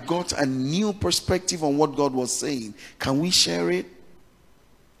think I got a new perspective on what God was saying. Can we share it?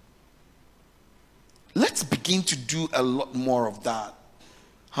 Let's begin to do a lot more of that.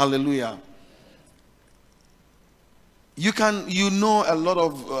 Hallelujah. You know a lot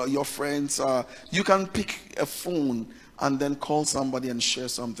of your friends, you can pick a phone and then call somebody and share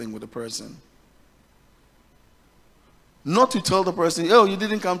something with the person. Not to tell the person, oh, you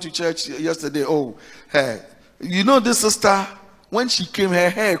didn't come to church yesterday. Oh, hey, you know this sister, when she came, her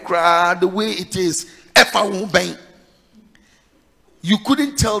hair cried the way it is. You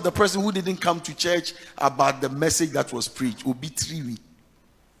couldn't tell the person who didn't come to church about the message that was preached. It would be 3 weeks.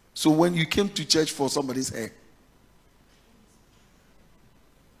 So when you came to church for somebody's hair,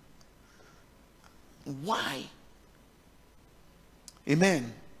 why?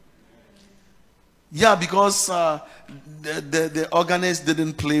 Amen. Yeah, because the organist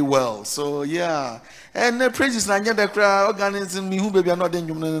didn't play well. So yeah, and the praises na the cry organist me who baby are not then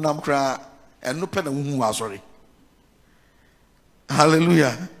you cry and no pen who was sorry.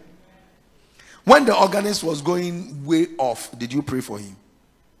 Hallelujah. When the organist was going way off, did you pray for him?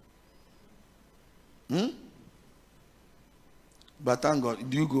 But thank God,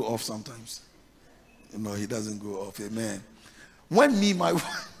 do you go off sometimes? No, he doesn't go off. Amen. When me, my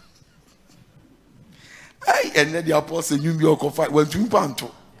wife, and then the apostle knew me or fight went to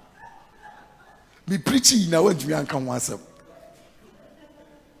Panto. Me preaching now went to me and come once up.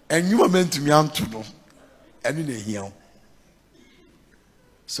 And you were meant to me to know. And you didn't hear.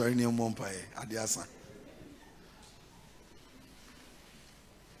 Sorry, no more pie. Adiasa.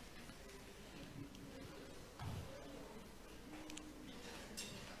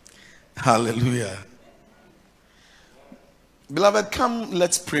 Hallelujah. Beloved, come,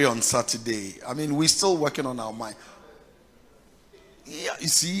 let's pray on Saturday. I mean, we're still working on our mind. Yeah, you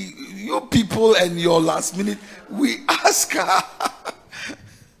see, you people and your last minute, we ask her.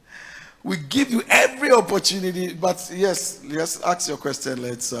 We give you every opportunity, but yes, ask your question.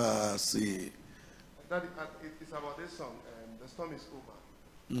 Let's see. Daddy, it's about this song. The storm is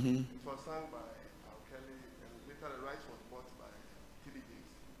over. Mm-hmm. It was sung by Kelly, and later the rights was bought by TD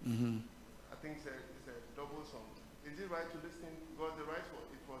Jakes. Mm-hmm. I think it's a double song. Is it right to listen? Because the right one,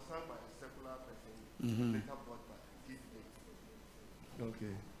 it was sung by a secular person, later bought by these days.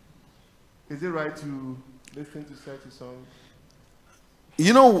 Okay. Is it right to listen to such a song?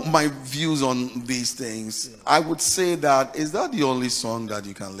 You know my views on these things. Yeah. I would say that is that the only song that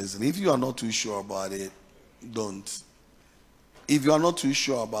you can listen. If you are not too sure about it, don't. If you are not too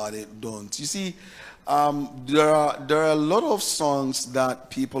sure about it, don't. You see, there are a lot of songs that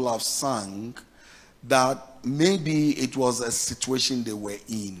people have sung that maybe it was a situation they were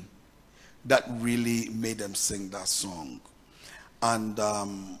in that really made them sing that song. And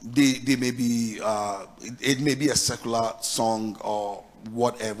they may be, it may be a secular song or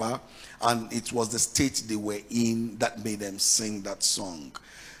whatever, and it was the state they were in that made them sing that song.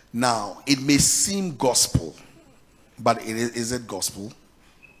 Now, it may seem gospel, but is it gospel?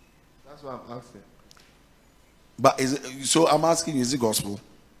 That's what I'm asking. But is it, so I'm asking you, is it gospel?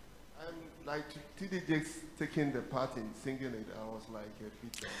 I'm like TD Jakes taking the part in singing it. I was like a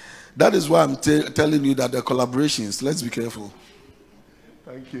bit. That is why I'm telling you that the collaborations. Let's be careful.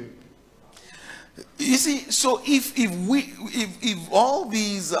 Thank you. You see, so if all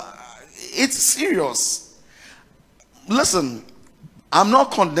these, it's serious. Listen, I'm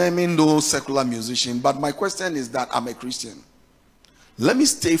not condemning those secular musicians, but my question is that I'm a Christian. Let me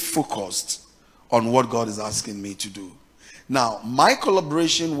stay focused on what God is asking me to do. Now, my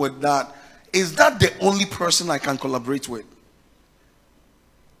collaboration with that, is that the only person I can collaborate with?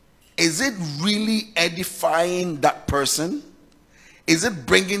 Is it really edifying that person? Is it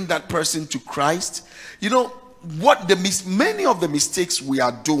bringing that person to Christ? You know, what many of the mistakes we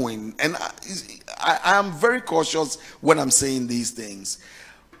are doing, and I am very cautious when I'm saying these things.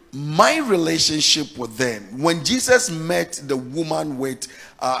 My relationship with them, when Jesus met the woman with,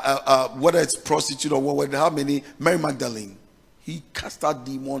 whether it's prostitute or what, how many, Mary Magdalene, he cast out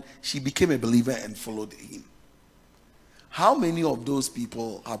demon, she became a believer and followed him. How many of those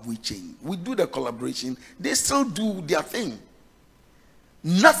people have we changed? We do the collaboration, they still do their thing.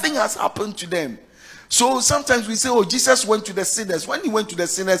 Nothing has happened to them. So sometimes we say, oh, Jesus went to the sinners. When he went to the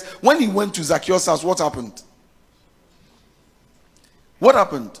sinners, when he went to Zacchaeus' house, what happened? What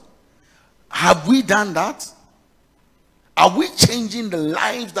happened? Have we done that? Are we changing the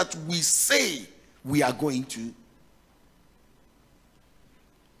lives that we say we are going to?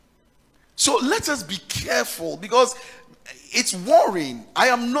 So let us be careful, because it's worrying. I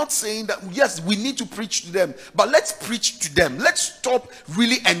am not saying that, yes, we need to preach to them, but let's preach to them. Let's stop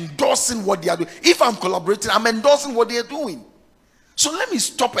really endorsing what they are doing. If I'm collaborating, I'm endorsing what they are doing. So let me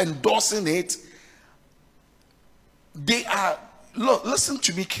stop endorsing it. They are, look, listen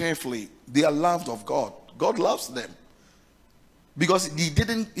to me carefully. They are loved of God. God loves them. Because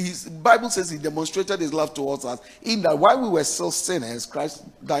his Bible says he demonstrated his love towards us in that while we were still sinners, Christ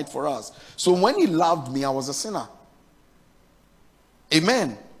died for us. So when he loved me, I was a sinner.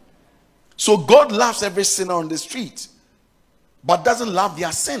 Amen. So God loves every sinner on the street, but doesn't love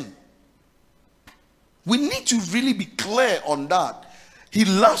their sin. We need to really be clear on that. He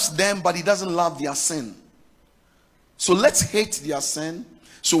loves them, but he doesn't love their sin. So let's hate their sin.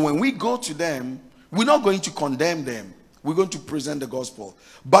 So when we go to them, we're not going to condemn them. We're going to present the gospel.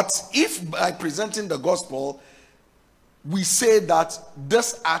 But if by presenting the gospel, we say that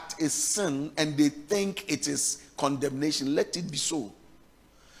this act is sin and they think it is condemnation, let it be so.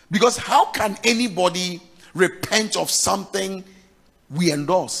 Because how can anybody repent of something we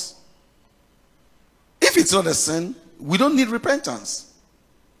endorse? If it's not a sin, we don't need repentance.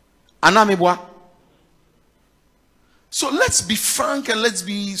 Anamibwa. So let's be frank and let's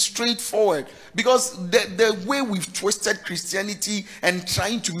be straightforward. Because the way we've twisted Christianity and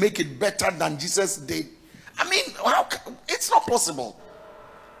trying to make it better than Jesus did, I mean, it's not possible.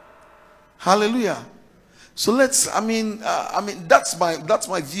 Hallelujah. So let's, that's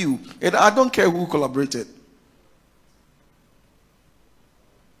my view. And I don't care who collaborated.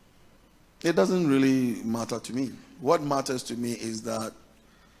 It doesn't really matter to me. What matters to me is that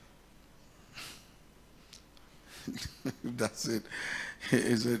that's it.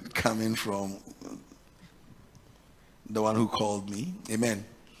 Is it coming from the one who called me? Amen.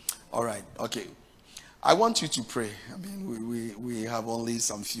 All right. Okay. I want you to pray. I mean, we have only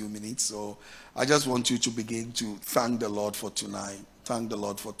some few minutes, so I just want you to begin to thank the Lord for tonight. Thank the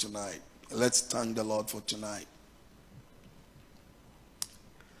Lord for tonight. Let's thank the Lord for tonight.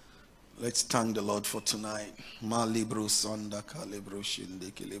 Let's thank the Lord for tonight. Ma libro sanda ka libro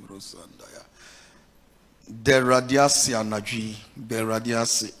shinde ke libro sanda ya. De radiasi anaji, de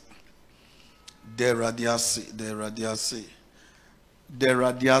radiasi, de radiasi, de radiasi, de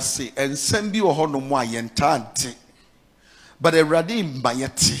radiasi. And send you a hono mo ayentante, but a radim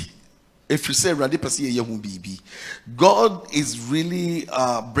bayati. if you say God is really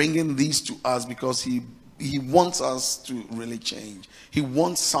bringing these to us because he wants us to really change. He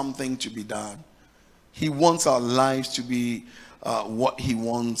wants something to be done. He wants our lives to be what he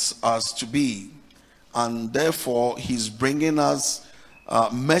wants us to be. And therefore, he's bringing us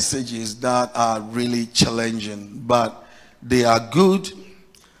messages that are really challenging. But they are good.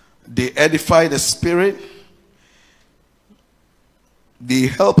 They edify the spirit. They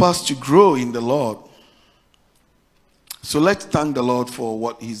help us to grow in the Lord. So let's thank the Lord for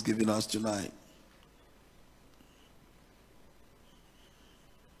what he's given us tonight.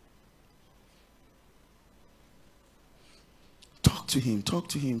 Talk to him, talk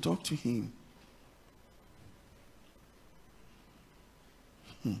to him, talk to him.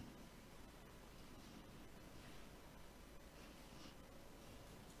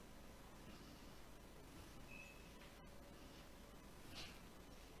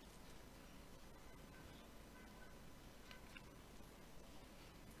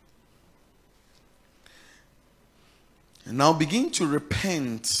 And now begin to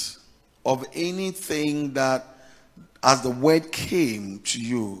repent of anything that, as the word came to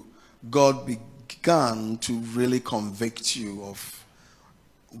you, God began to really convict you of.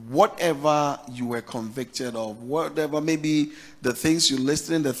 Whatever you were convicted of, whatever, maybe the things you're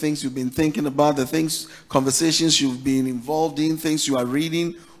listening, the things you've been thinking about, the things, conversations you've been involved in, things you are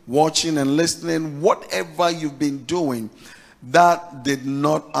reading, watching and listening, whatever you've been doing that did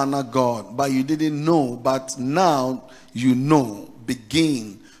not honor God, but you didn't know, but now you know,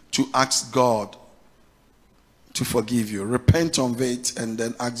 begin to ask God to forgive you. Repent of it and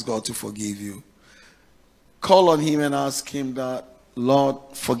then ask God to forgive you. Call on him and ask him that, Lord,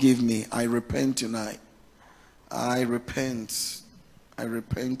 forgive me. I repent tonight. I repent. I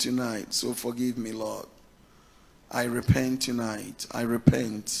repent tonight. So forgive me, Lord. I repent tonight. I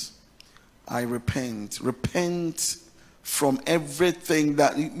repent. I repent. Repent from everything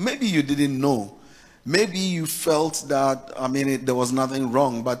that maybe you didn't know. Maybe you felt that, there was nothing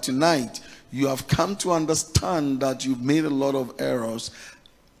wrong. But tonight, you have come to understand that you've made a lot of errors.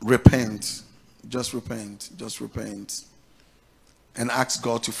 Repent. Just repent. Just repent. And ask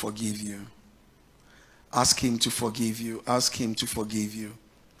God to forgive you. Ask him to forgive you. Ask him to forgive you.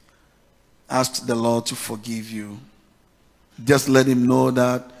 Ask the Lord to forgive you. Just let him know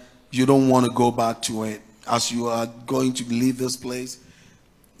that you don't want to go back to it. As you are going to leave this place,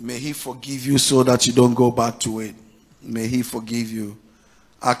 may he forgive you so that you don't go back to it. May he forgive you.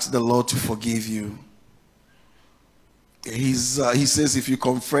 Ask the Lord to forgive you. He says if you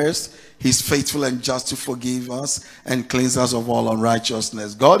confess, he's faithful and just to forgive us and cleanse us of all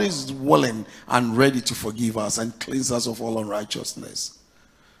unrighteousness. God is willing and ready to forgive us and cleanse us of all unrighteousness.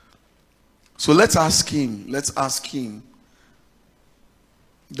 So let's ask him. Let's ask him.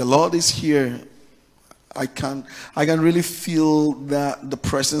 The Lord is here. I can really feel that the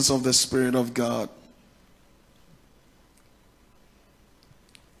presence of the Spirit of God.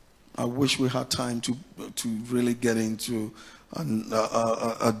 I wish we had time to really get into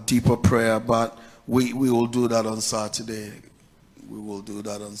a deeper prayer, but we will do that on Saturday. We will do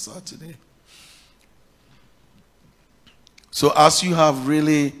that on Saturday. So as you have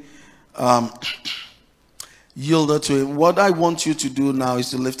really yielded to him, what I want you to do now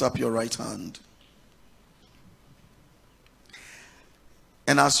is to lift up your right hand.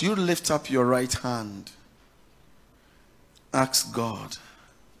 And as you lift up your right hand, ask God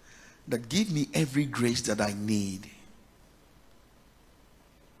that give me every grace that I need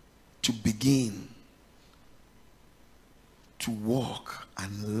to begin to walk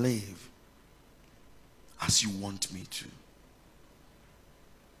and live as you want me to.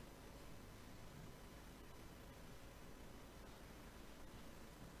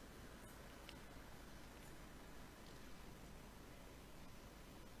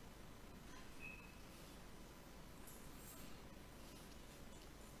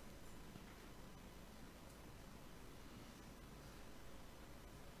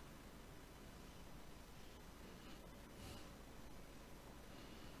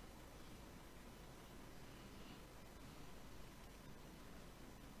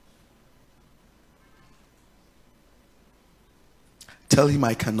 Tell him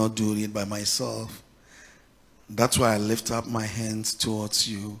I cannot do it by myself. That's why I lift up my hands towards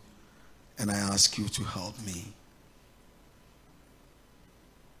you and I ask you to help me.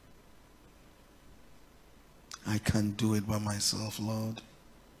 I can't do it by myself, Lord.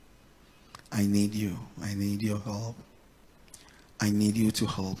 I need you. I need your help. I need you to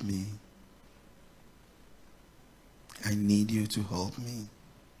help me. I need you to help me.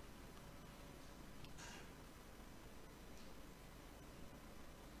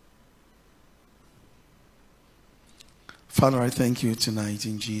 Father, I thank you tonight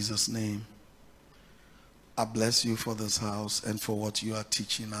in Jesus' name. I bless you for this house and for what you are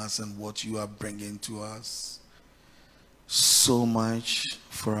teaching us and what you are bringing to us. So much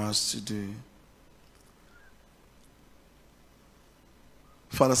for us to do.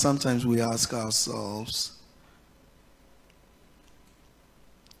 Father, sometimes we ask ourselves,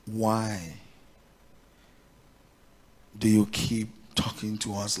 why do you keep talking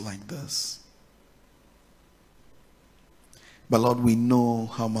to us like this? But Lord, we know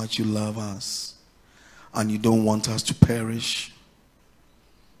how much you love us and you don't want us to perish.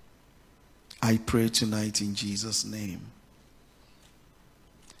 I pray tonight in Jesus' name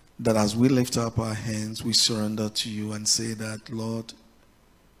that as we lift up our hands, we surrender to you and say that, Lord,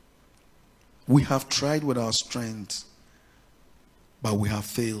 we have tried with our strength, but we have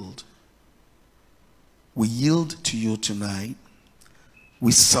failed. We yield to you tonight.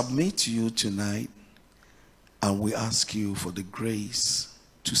 We submit to you tonight. And we ask you for the grace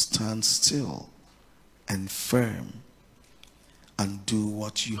to stand still and firm and do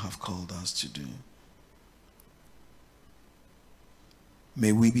what you have called us to do.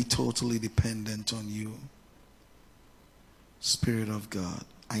 May we be totally dependent on you, Spirit of God.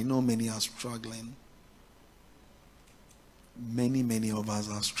 I know many are struggling. Many of us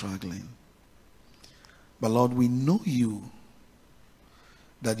are struggling. But Lord, we know you,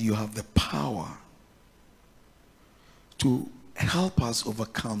 that you have the power to help us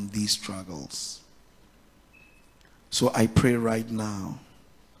overcome these struggles. So I pray right now,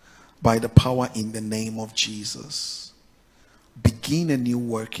 by the power in the name of Jesus, begin a new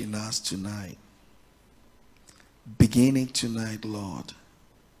work in us tonight. Begin it tonight, Lord.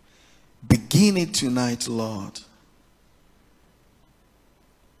 Begin it tonight, Lord.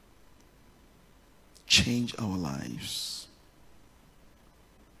 Change our lives.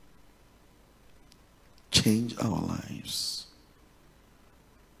 Change our lives.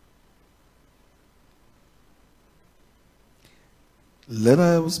 Let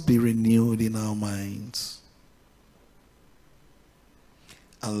us be renewed in our minds.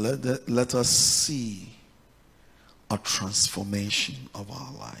 And let us see a transformation of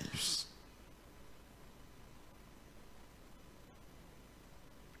our lives.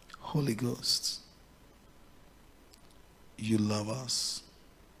 Holy Ghost, you love us.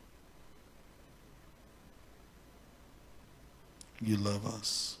 You love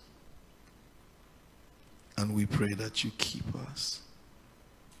us. And we pray that you keep us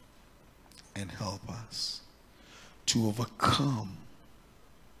and help us to overcome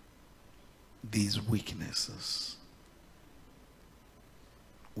these weaknesses.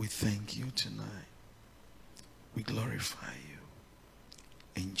 We thank you tonight. We glorify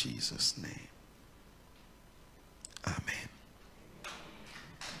you. In Jesus' name. Amen.